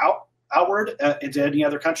exporting outward into any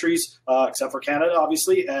other countries except for Canada,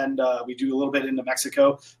 obviously, and we do a little bit into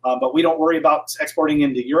Mexico, but we don't worry about exporting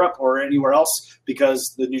into Europe or anywhere else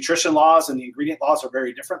because the nutrition laws and the ingredient laws are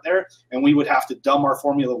very different there, and we would have to dumb our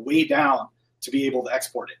formula way down to be able to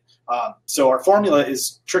export it. So our formula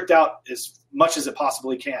is tricked out as much as it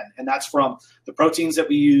possibly can, and that's from the proteins that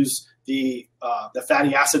we use, the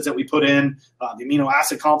fatty acids that we put in, the amino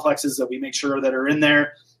acid complexes that we make sure that are in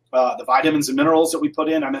there, the vitamins and minerals that we put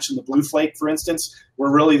in. I mentioned the blue flake, for instance.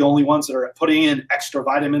 We're really the only ones that are putting in extra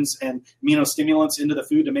vitamins and aminostimulants into the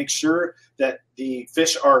food to make sure that the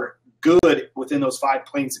fish are good within those 5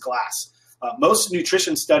 planes of glass. Most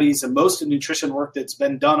nutrition studies and most nutrition work that's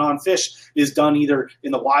been done on fish is done either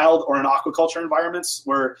in the wild or in aquaculture environments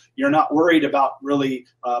where you're not worried about really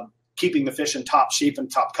keeping the fish in top shape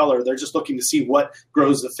and top color. They're just looking to see what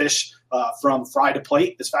grows the fish from fry to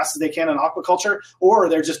plate as fast as they can in aquaculture, or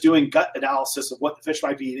they're just doing gut analysis of what the fish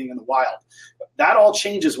might be eating in the wild. That all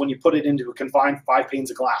changes when you put it into a confined 5 panes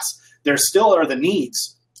of glass. There still are the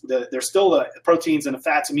needs. There's still the proteins and the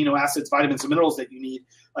fats, amino acids, vitamins, and minerals that you need,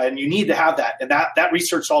 and you need to have that. And that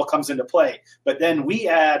research all comes into play. But then we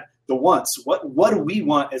add the wants. What do we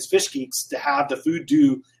want as fish geeks to have the food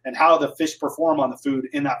do, and how the fish perform on the food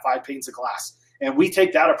in that 5 panes of glass? And we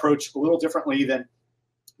take that approach a little differently than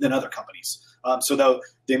other companies. So the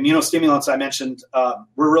immunostimulants I mentioned,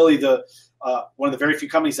 we're really one of the very few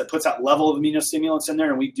companies that puts that level of immunostimulants in there,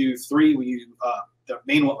 and we do 3. We do the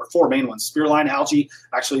main one, or 4 main ones. Spirulina algae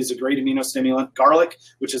actually is a great immunostimulant. Garlic,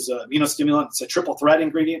 which is an immunostimulant, it's a triple threat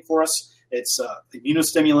ingredient for us. It's an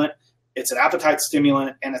immunostimulant, it's an appetite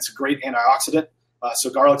stimulant, and it's a great antioxidant. So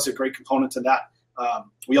garlic's a great component to that.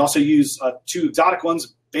 We also use 2 exotic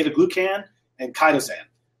ones, beta-glucan and chitosan.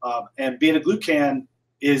 And beta-glucan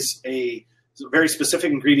is a very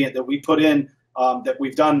specific ingredient that we put in, that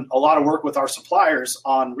we've done a lot of work with our suppliers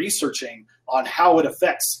on researching on how it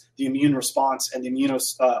affects the immune response and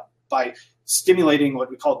the by stimulating what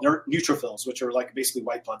we call neutrophils, which are like basically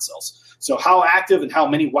white blood cells. So how active and how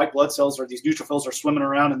many white blood cells or these neutrophils are swimming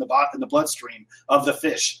around in the bloodstream of the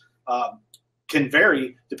fish can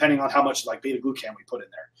vary depending on how much like beta-glucan we put in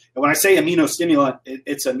there. And when I say immunostimulant,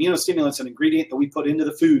 it's immunostimulant's an ingredient that we put into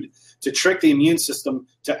the food to trick the immune system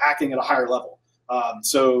to acting at a higher level.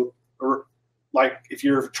 Like if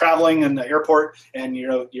you're traveling in the airport and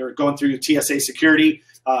you're going through TSA security,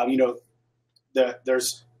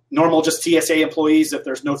 there's normal just TSA employees if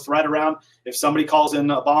there's no threat around. If somebody calls in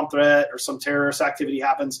a bomb threat or some terrorist activity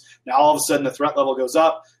happens, now all of a sudden the threat level goes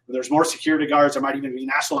up. There's more security guards. There might even be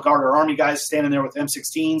National Guard or Army guys standing there with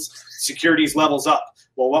M16s. Security's levels up.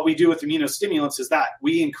 Well, what we do with immunostimulants is that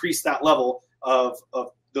we increase that level of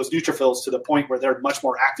those neutrophils to the point where they're much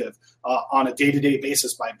more active on a day-to-day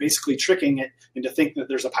basis by basically tricking it into thinking that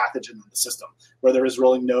there's a pathogen in the system where there is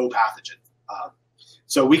really no pathogen.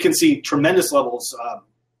 So we can see tremendous levels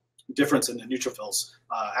difference in the neutrophils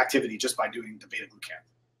activity just by doing the beta-glucan.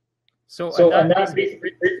 So that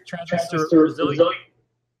transfers to resilient.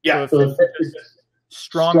 Yeah. So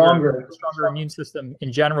stronger immune system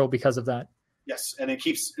in general because of that. Yes, and it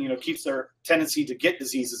keeps their tendency to get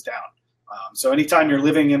diseases down. So anytime you're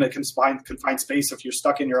living in a confined space, if you're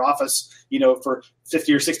stuck in your office, for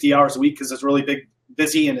 50 or 60 hours a week because it's really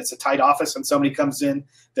busy and it's a tight office, and somebody comes in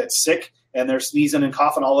that's sick and they're sneezing and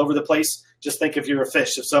coughing all over the place, just think if you're a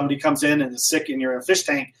fish. If somebody comes in and is sick and you're in a fish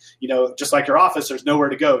tank, just like your office, there's nowhere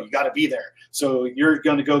to go. You got to be there. So you're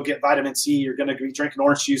going to go get vitamin C. You're going to be drinking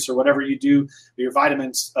orange juice or whatever you do, your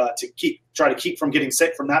vitamins to try to keep from getting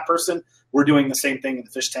sick from that person. We're doing the same thing in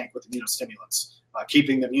the fish tank with immunostimulants,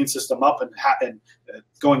 keeping the immune system up and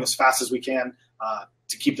going as fast as we can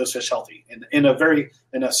to keep those fish healthy in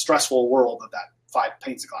a stressful world of that 5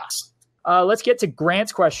 panes of glass. Let's get to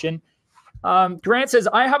Grant's question. Grant says,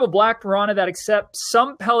 I have a black piranha that accepts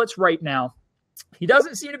some pellets right now. He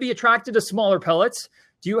doesn't seem to be attracted to smaller pellets.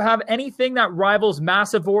 Do you have anything that rivals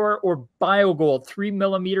Massivore or BioGold, 3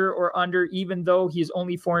 millimeter or under, even though he's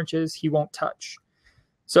only 4 inches, he won't touch?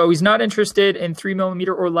 So he's not interested in 3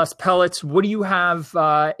 millimeter or less pellets. What do you have,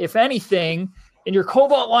 if anything, in your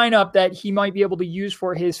Cobalt lineup that he might be able to use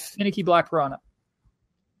for his finicky black piranha?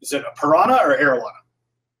 Is it a piranha or arowana?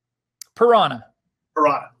 Piranha.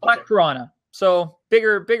 Piranha. Black piranha. So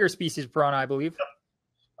bigger species of piranha, I believe.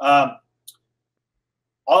 Yep.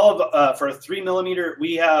 For a 3 millimeter,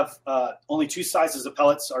 we have only 2 sizes of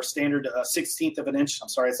pellets. Our standard 16th of an inch. I'm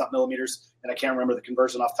sorry, it's not millimeters, and I can't remember the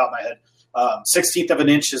conversion off the top of my head. 16th of an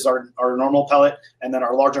inch is our normal pellet, and then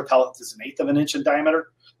our larger pellet is 1/8 of an inch in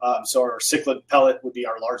diameter. So our cichlid pellet would be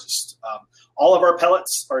our largest. All of our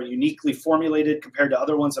pellets are uniquely formulated compared to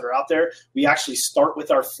other ones that are out there. We actually start with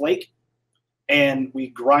our flake, and we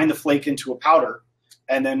grind the flake into a powder.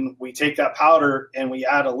 And then we take that powder and we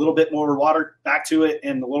add a little bit more water back to it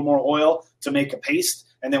and a little more oil to make a paste.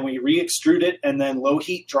 And then we re-extrude it and then low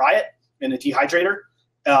heat dry it in a dehydrator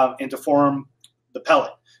and to form the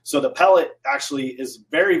pellet. So the pellet actually is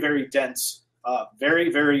very, very dense, very,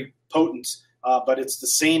 very potent, but it's the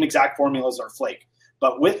same exact formula as our flake.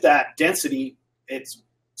 But with that density, it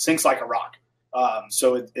sinks like a rock.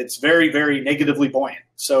 So it's very, very negatively buoyant.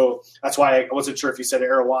 So that's why I wasn't sure if you said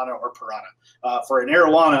arowana or piranha. For an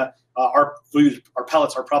arowana, our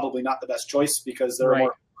pellets are probably not the best choice because they're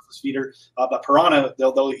more surface feeder. But piranha,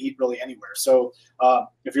 they'll eat really anywhere. So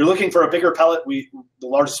if you're looking for a bigger pellet, the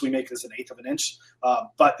largest we make is 1/8 of an inch.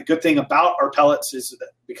 But the good thing about our pellets is that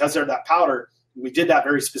because they're that powder, we did that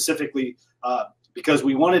very specifically because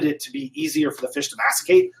we wanted it to be easier for the fish to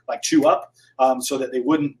masticate, like chew up, so that they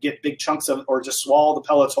wouldn't get big chunks of it or just swallow the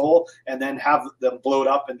pellets whole and then have them bloat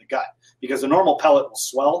up in the gut. Because a normal pellet will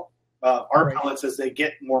swell. Our pellets, as they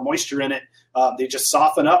get more moisture in it, they just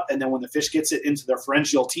soften up, and then when the fish gets it into their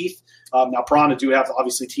pharyngeal teeth, now piranha do have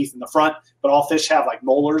obviously teeth in the front, but all fish have like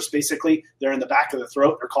molars basically. They're in the back of the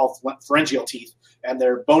throat. They're called pharyngeal teeth, and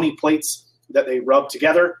they're bony plates that they rub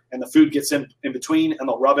together, and the food gets in between, and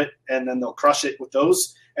they'll rub it, and then they'll crush it with those,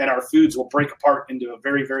 and our foods will break apart into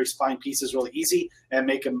very, very fine pieces really easy and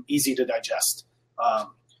make them easy to digest.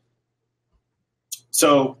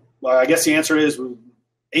 So I guess the answer is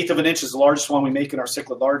 1/8 of an inch is the largest one we make in our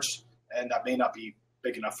cichlid large, and that may not be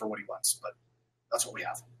big enough for what he wants, but that's what we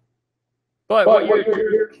have. But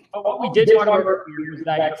what we did talk about earlier is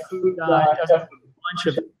that your food does have a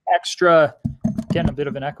bunch of extra, getting a bit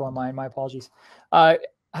of an echo on mine, my apologies,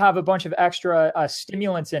 have a bunch of extra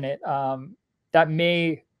stimulants in it that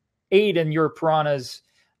may aid in your piranha's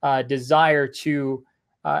desire to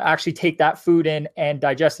actually take that food in and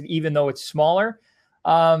digest it, even though it's smaller.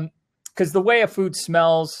 Because the way a food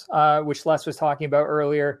smells, which Les was talking about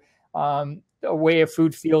earlier, the way a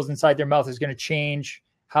food feels inside their mouth is going to change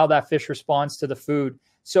how that fish responds to the food.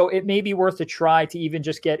 So it may be worth a try to even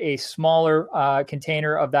just get a smaller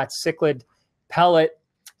container of that cichlid pellet,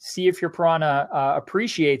 see if your piranha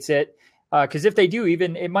appreciates it. Because if they do,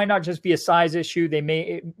 even it might not just be a size issue.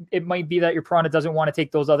 It might be that your piranha doesn't want to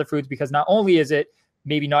take those other foods because not only is it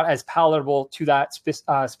maybe not as palatable to that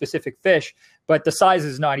specific fish, but the size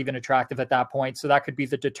is not even attractive at that point. So that could be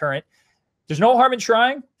the deterrent. There's no harm in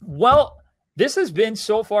trying. Well, this has been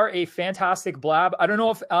so far a fantastic blab. I don't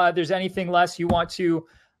know if there's anything less you want to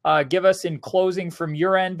give us in closing from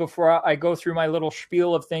your end before I go through my little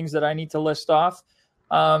spiel of things that I need to list off.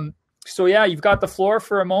 So yeah, you've got the floor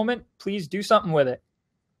for a moment. Please do something with it.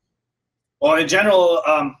 Well, in general,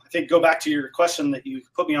 I think go back to your question that you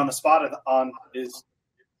put me on the spot on is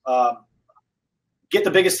get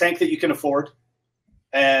the biggest tank that you can afford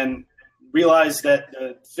and realize that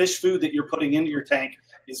the fish food that you're putting into your tank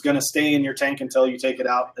is going to stay in your tank until you take it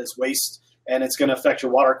out as waste, and it's going to affect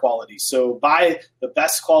your water quality. So buy the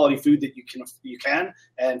best quality food that you can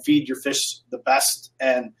and feed your fish the best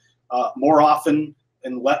and more often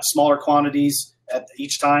in smaller quantities at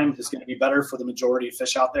each time is going to be better for the majority of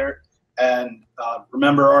fish out there. And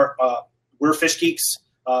remember, we're fish geeks,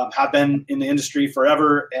 have been in the industry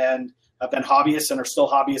forever and have been hobbyists and are still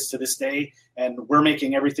hobbyists to this day. And we're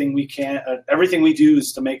making everything we can. Everything we do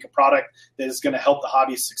is to make a product that is going to help the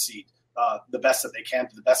hobbyists succeed the best that they can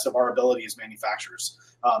to the best of our ability as manufacturers.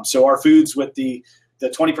 So our foods with the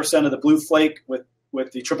 20% of the blue flake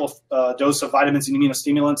with the triple dose of vitamins and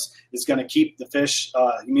immunostimulants is going to keep the fish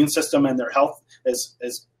immune system and their health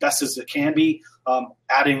as best as it can be.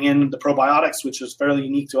 Adding in the probiotics, which is fairly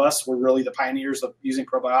unique to us. We're really the pioneers of using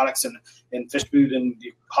probiotics in fish food and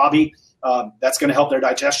the hobby. That's going to help their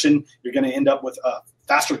digestion. You're going to end up with a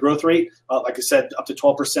faster growth rate, like I said, up to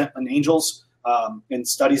 12% in angels in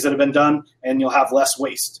studies that have been done, and you'll have less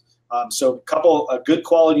waste. So a good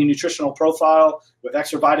quality nutritional profile with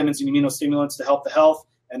extra vitamins and immunostimulants to help the health.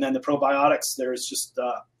 And then the probiotics, there's just,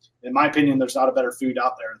 in my opinion, there's not a better food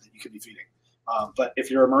out there that you could be feeding. But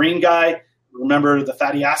if you're a marine guy, remember the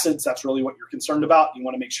fatty acids, that's really what you're concerned about. You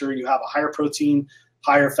want to make sure you have a higher protein,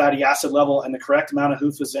 higher fatty acid level, and the correct amount of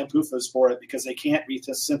HUFAs and PUFAs for it because they can't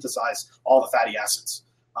synthesize all the fatty acids.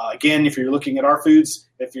 Again, if you're looking at our foods,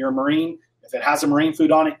 if you're a marine, if it has a marine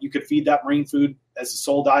food on it, you could feed that marine food as a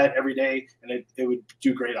sole diet every day, and it would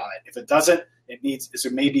do great on it. If it doesn't, it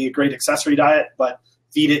may be a great accessory diet, but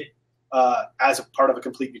feed it as a part of a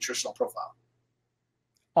complete nutritional profile.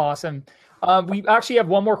 Awesome. We actually have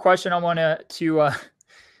one more question I want to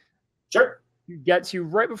Sure. get to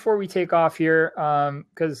right before we take off here,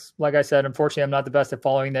 because like I said, unfortunately, I'm not the best at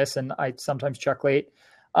following this, and I sometimes check late.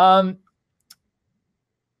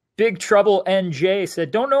 Big Trouble NJ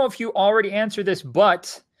said, don't know if you already answered this,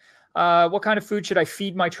 but what kind of food should I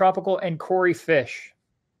feed my tropical and Cory fish?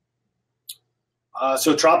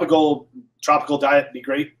 So tropical diet would be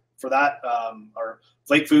great for that. Our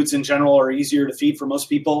flake foods in general are easier to feed for most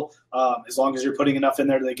people. As long as you're putting enough in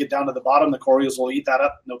there they get down to the bottom, the Cories will eat that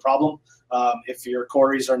up, no problem. If your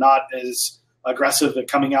Cories are not as aggressive at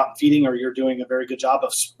coming out and feeding, or you're doing a very good job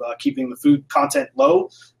of keeping the food content low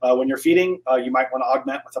when you're feeding, you might want to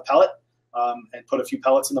augment with a pellet and put a few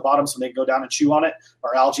pellets in the bottom so they can go down and chew on it.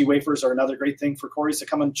 Our algae wafers are another great thing for Cories to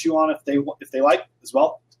come and chew on if they like as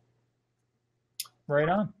well. Right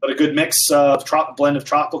on. But a good mix of blend of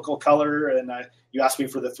tropical color. And you asked me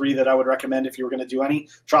for the 3 that I would recommend if you were going to do any.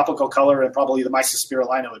 Tropical color and probably the Mysis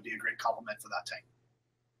spirulina would be a great complement for that tank.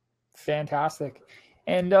 Fantastic.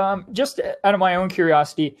 And just out of my own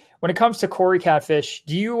curiosity, when it comes to Cory catfish,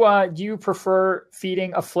 do you prefer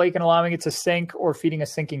feeding a flake and allowing it to sink, or feeding a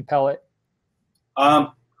sinking pellet?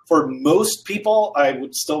 For most people, I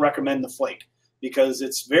would still recommend the flake, because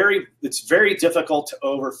it's very difficult to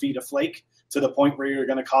overfeed a flake to the point where you're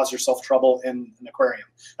going to cause yourself trouble in an aquarium.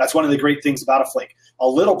 That's one of the great things about a flake. A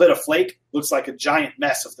little bit of flake looks like a giant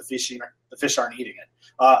mess if the fish aren't eating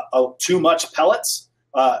it. Too much pellets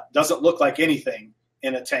doesn't look like anything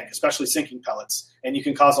in a tank, especially sinking pellets, and you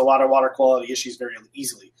can cause a lot of water quality issues very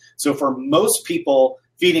easily. So for most people,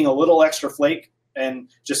 feeding a little extra flake, and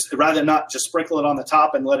just rather than not just sprinkle it on the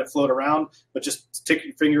top and let it float around, but just take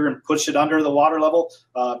your finger and push it under the water level,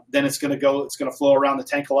 then it's going to flow around the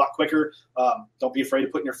tank a lot quicker. Don't be afraid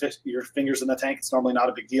of putting your fingers in the tank. It's normally not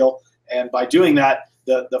a big deal. And by doing that,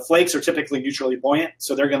 the flakes are typically neutrally buoyant,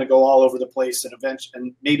 so they're going to go all over the place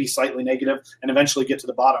and maybe slightly negative and eventually get to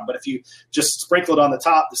the bottom. But if you just sprinkle it on the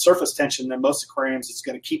top, the surface tension in most aquariums is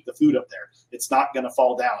going to keep the food up there. It's not going to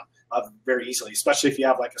fall down very easily, especially if you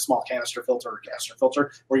have like a small canister filter or canister filter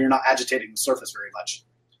where you're not agitating the surface very much.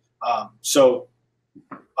 So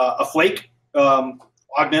a flake,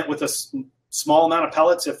 augment with a small amount of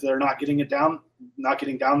pellets if they're not getting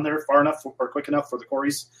down there far enough or quick enough for the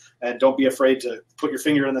Corys. And don't be afraid to put your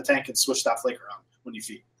finger in the tank and switch that flake around when you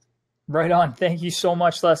feed. Right on. Thank you so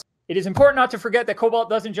much, Les. It is important not to forget that Cobalt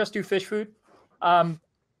doesn't just do fish food.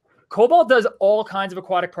 Cobalt does all kinds of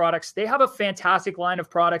aquatic products. They have a fantastic line of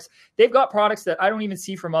products. They've got products that I don't even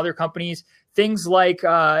see from other companies. Things like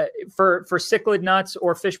for cichlid nuts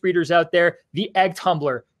or fish breeders out there, the egg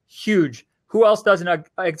tumbler, huge. Who else does an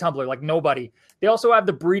egg tumbler? Like nobody. They also have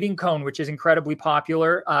the breeding cone, which is incredibly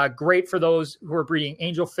popular. Great for those who are breeding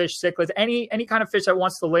angelfish, cichlids, any kind of fish that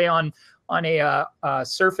wants to lay on a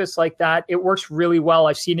surface like that. It works really well.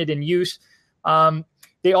 I've seen it in use.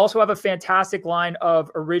 They also have a fantastic line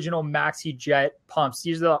of original Maxi Jet pumps.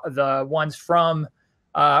 These are the ones from,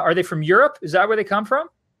 are they from Europe? Is that where they come from?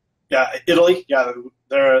 Yeah, Italy. Yeah,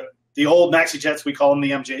 they're the old Maxi Jets. We call them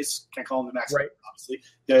the MJs. Can't call them the Maxi, right. Obviously.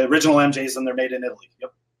 The original MJs, and they're made in Italy.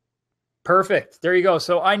 Yep. Perfect. There you go.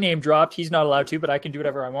 So I name dropped. He's not allowed to, but I can do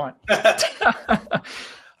whatever I want.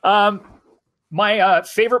 My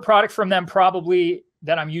favorite product from them probably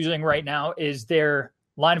that I'm using right now is their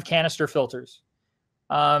line of canister filters.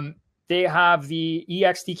 They have the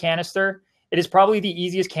EXT canister. It is probably the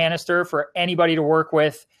easiest canister for anybody to work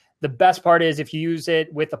with. The best part is if you use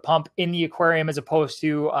it with a pump in the aquarium as opposed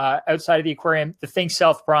to outside of the aquarium, the thing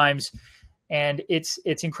self-primes, and it's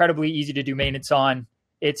incredibly easy to do maintenance on.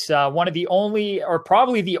 It's one of the only, or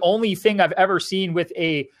probably the only thing I've ever seen with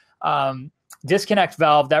a disconnect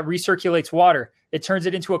valve that recirculates water. It turns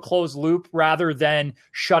it into a closed loop rather than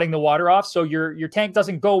shutting the water off. So your tank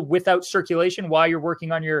doesn't go without circulation while you're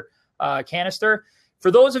working on your canister.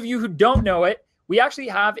 For those of you who don't know it, we actually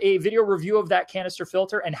have a video review of that canister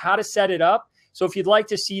filter and how to set it up. So if you'd like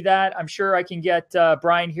to see that, I'm sure I can get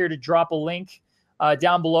Brian here to drop a link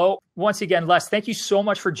down below. Once again, Les, thank you so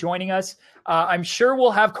much for joining us. I'm sure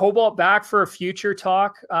we'll have Cobalt back for a future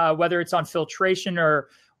talk, whether it's on filtration or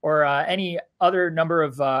any other number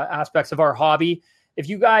of aspects of our hobby. If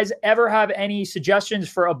you guys ever have any suggestions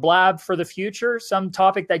for a Blab for the future, some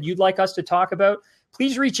topic that you'd like us to talk about,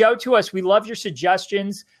 please reach out to us. We love your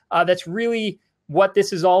suggestions. That's really what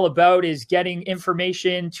this is all about, is getting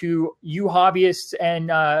information to you hobbyists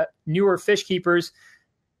and newer fish keepers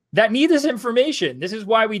that need this information. This is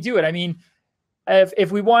why we do it. I mean,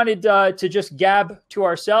 if we wanted to just gab to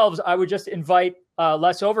ourselves, I would just invite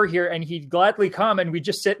Les over here and he'd gladly come and we'd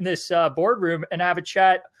just sit in this boardroom and have a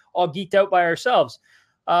chat all geeked out by ourselves.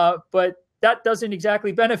 But that doesn't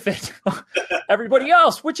exactly benefit everybody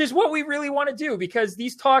else, which is what we really want to do, because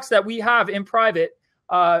these talks that we have in private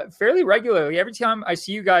fairly regularly, every time I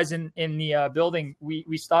see you guys in the building,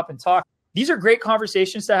 we stop and talk. These are great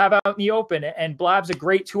conversations to have out in the open, and Blab's a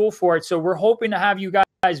great tool for it. So we're hoping to have you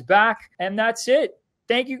guys back, and that's it.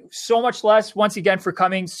 Thank you so much, Les, once again for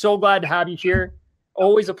coming. So glad to have you here.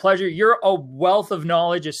 Always a pleasure. You're a wealth of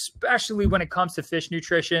knowledge, especially when it comes to fish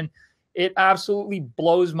nutrition. It absolutely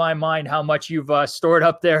blows my mind how much you've stored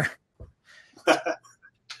up there.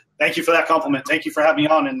 Thank you for that compliment. Thank you for having me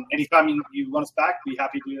on. And anytime you want us back, be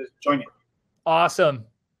happy to join you. Awesome.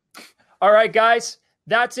 All right, guys,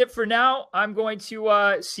 that's it for now. I'm going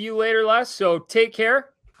to see you later, Les. So take care.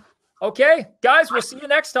 Okay, guys, we'll see you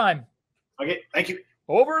next time. Okay, thank you.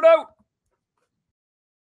 Over and out.